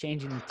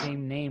changing the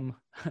team name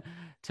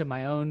to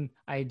my own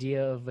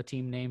idea of a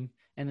team name.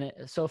 And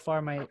so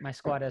far, my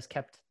squad has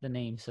kept the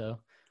name. So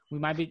we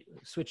might be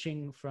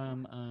switching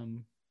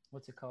from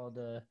what's it called?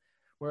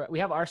 We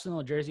have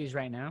Arsenal jerseys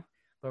right now,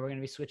 but we're gonna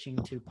be switching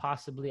to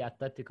possibly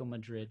Atletico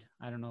Madrid.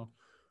 I don't know.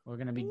 We're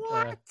gonna be.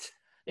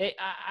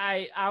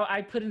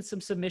 I put in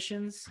some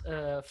submissions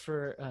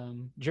for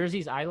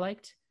jerseys I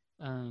liked.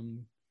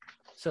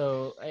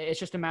 So it's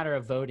just a matter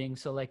of voting.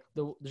 So like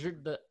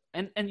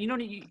and you know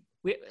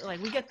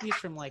we get these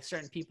from like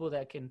certain people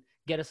that can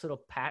get us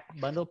little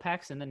bundle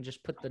packs and then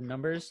just put the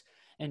numbers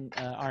and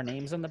our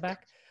names on the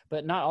back,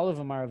 but not all of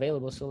them are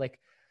available. So like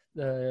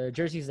the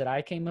jerseys that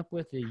I came up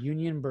with, the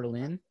Union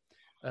Berlin,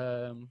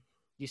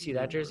 you see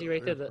that jersey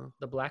right there,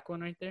 the black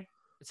one right there?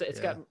 It's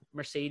got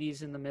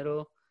Mercedes in the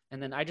middle,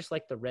 and then I just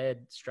like the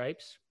red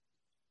stripes.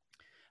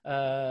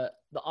 The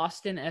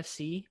Austin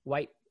FC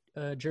white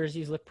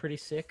jerseys look pretty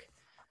sick.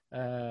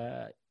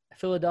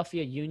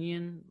 Philadelphia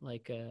Union,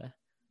 like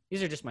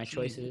these are just my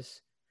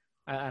choices.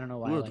 I don't know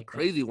why I like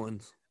crazy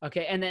ones.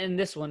 Okay, and then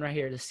this one right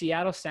here, the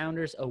Seattle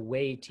Sounders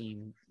away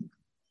team.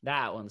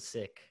 That one's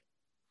sick.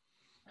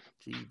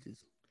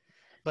 Jesus.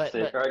 But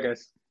all right,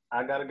 guys,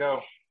 I gotta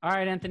go. All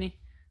right, Anthony.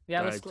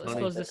 Yeah, let's right,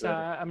 close this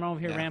out. I'm over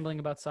here rambling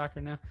about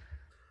soccer now.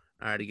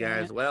 Alrighty,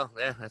 guys. Right. Well,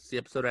 yeah, that's the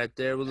episode right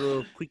there. We're a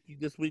little quickie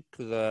this week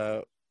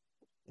because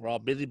we're all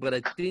busy, but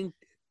I think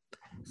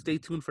stay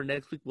tuned for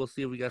next week. We'll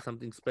see if we got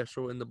something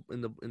special in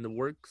the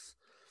works.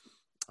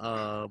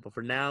 But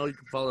for now, you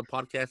can follow the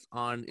podcast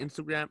on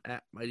Instagram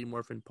at Mighty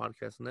Morphin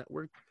Podcast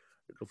Network.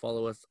 You can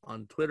follow us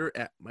on Twitter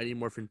at Mighty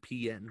Morphin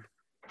PN.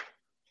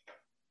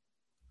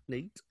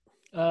 Nate?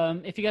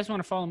 If you guys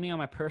want to follow me on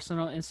my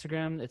personal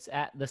Instagram, it's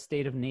at The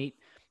State of Nate.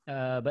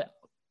 But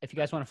if you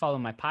guys want to follow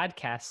my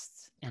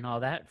podcasts and all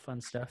that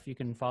fun stuff, you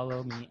can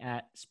follow me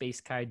at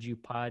Space Kaiju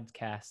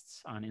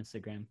Podcasts on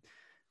Instagram.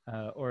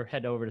 Or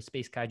head over to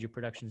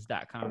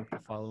spacekaijuproductions.com to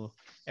follow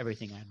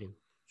everything I do.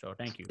 So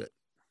thank you. Good.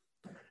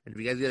 And if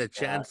you guys get a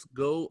chance,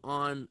 go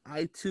on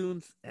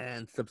iTunes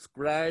and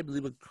subscribe,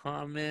 leave a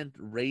comment,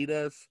 rate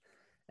us,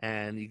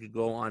 and you could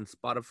go on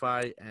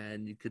Spotify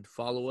and you could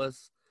follow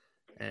us.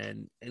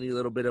 And any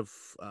little bit of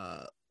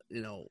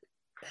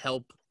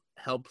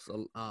helps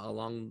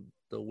along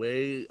the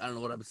way. I don't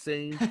know what I'm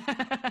saying,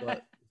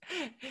 but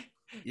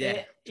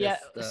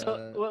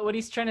So what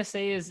he's trying to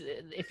say is,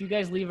 if you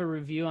guys leave a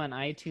review on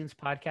iTunes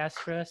podcast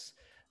for us,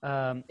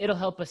 it'll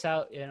help us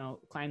out,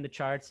 climb the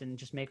charts and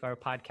just make our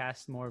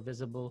podcast more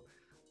visible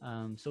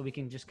so we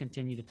can just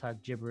continue to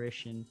talk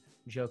gibberish and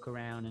joke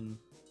around and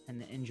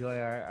enjoy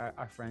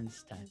our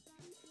friends' time.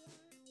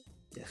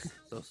 Yes.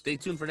 So stay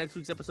tuned for next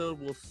week's episode.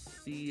 We'll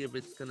see if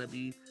it's gonna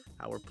be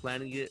how we're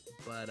planning it.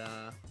 But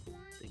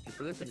thank you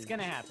for listening. It's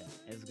gonna happen.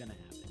 It's gonna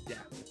happen.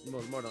 Yeah,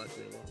 more than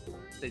likely it will.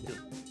 Stay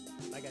tuned.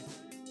 Bye, guys.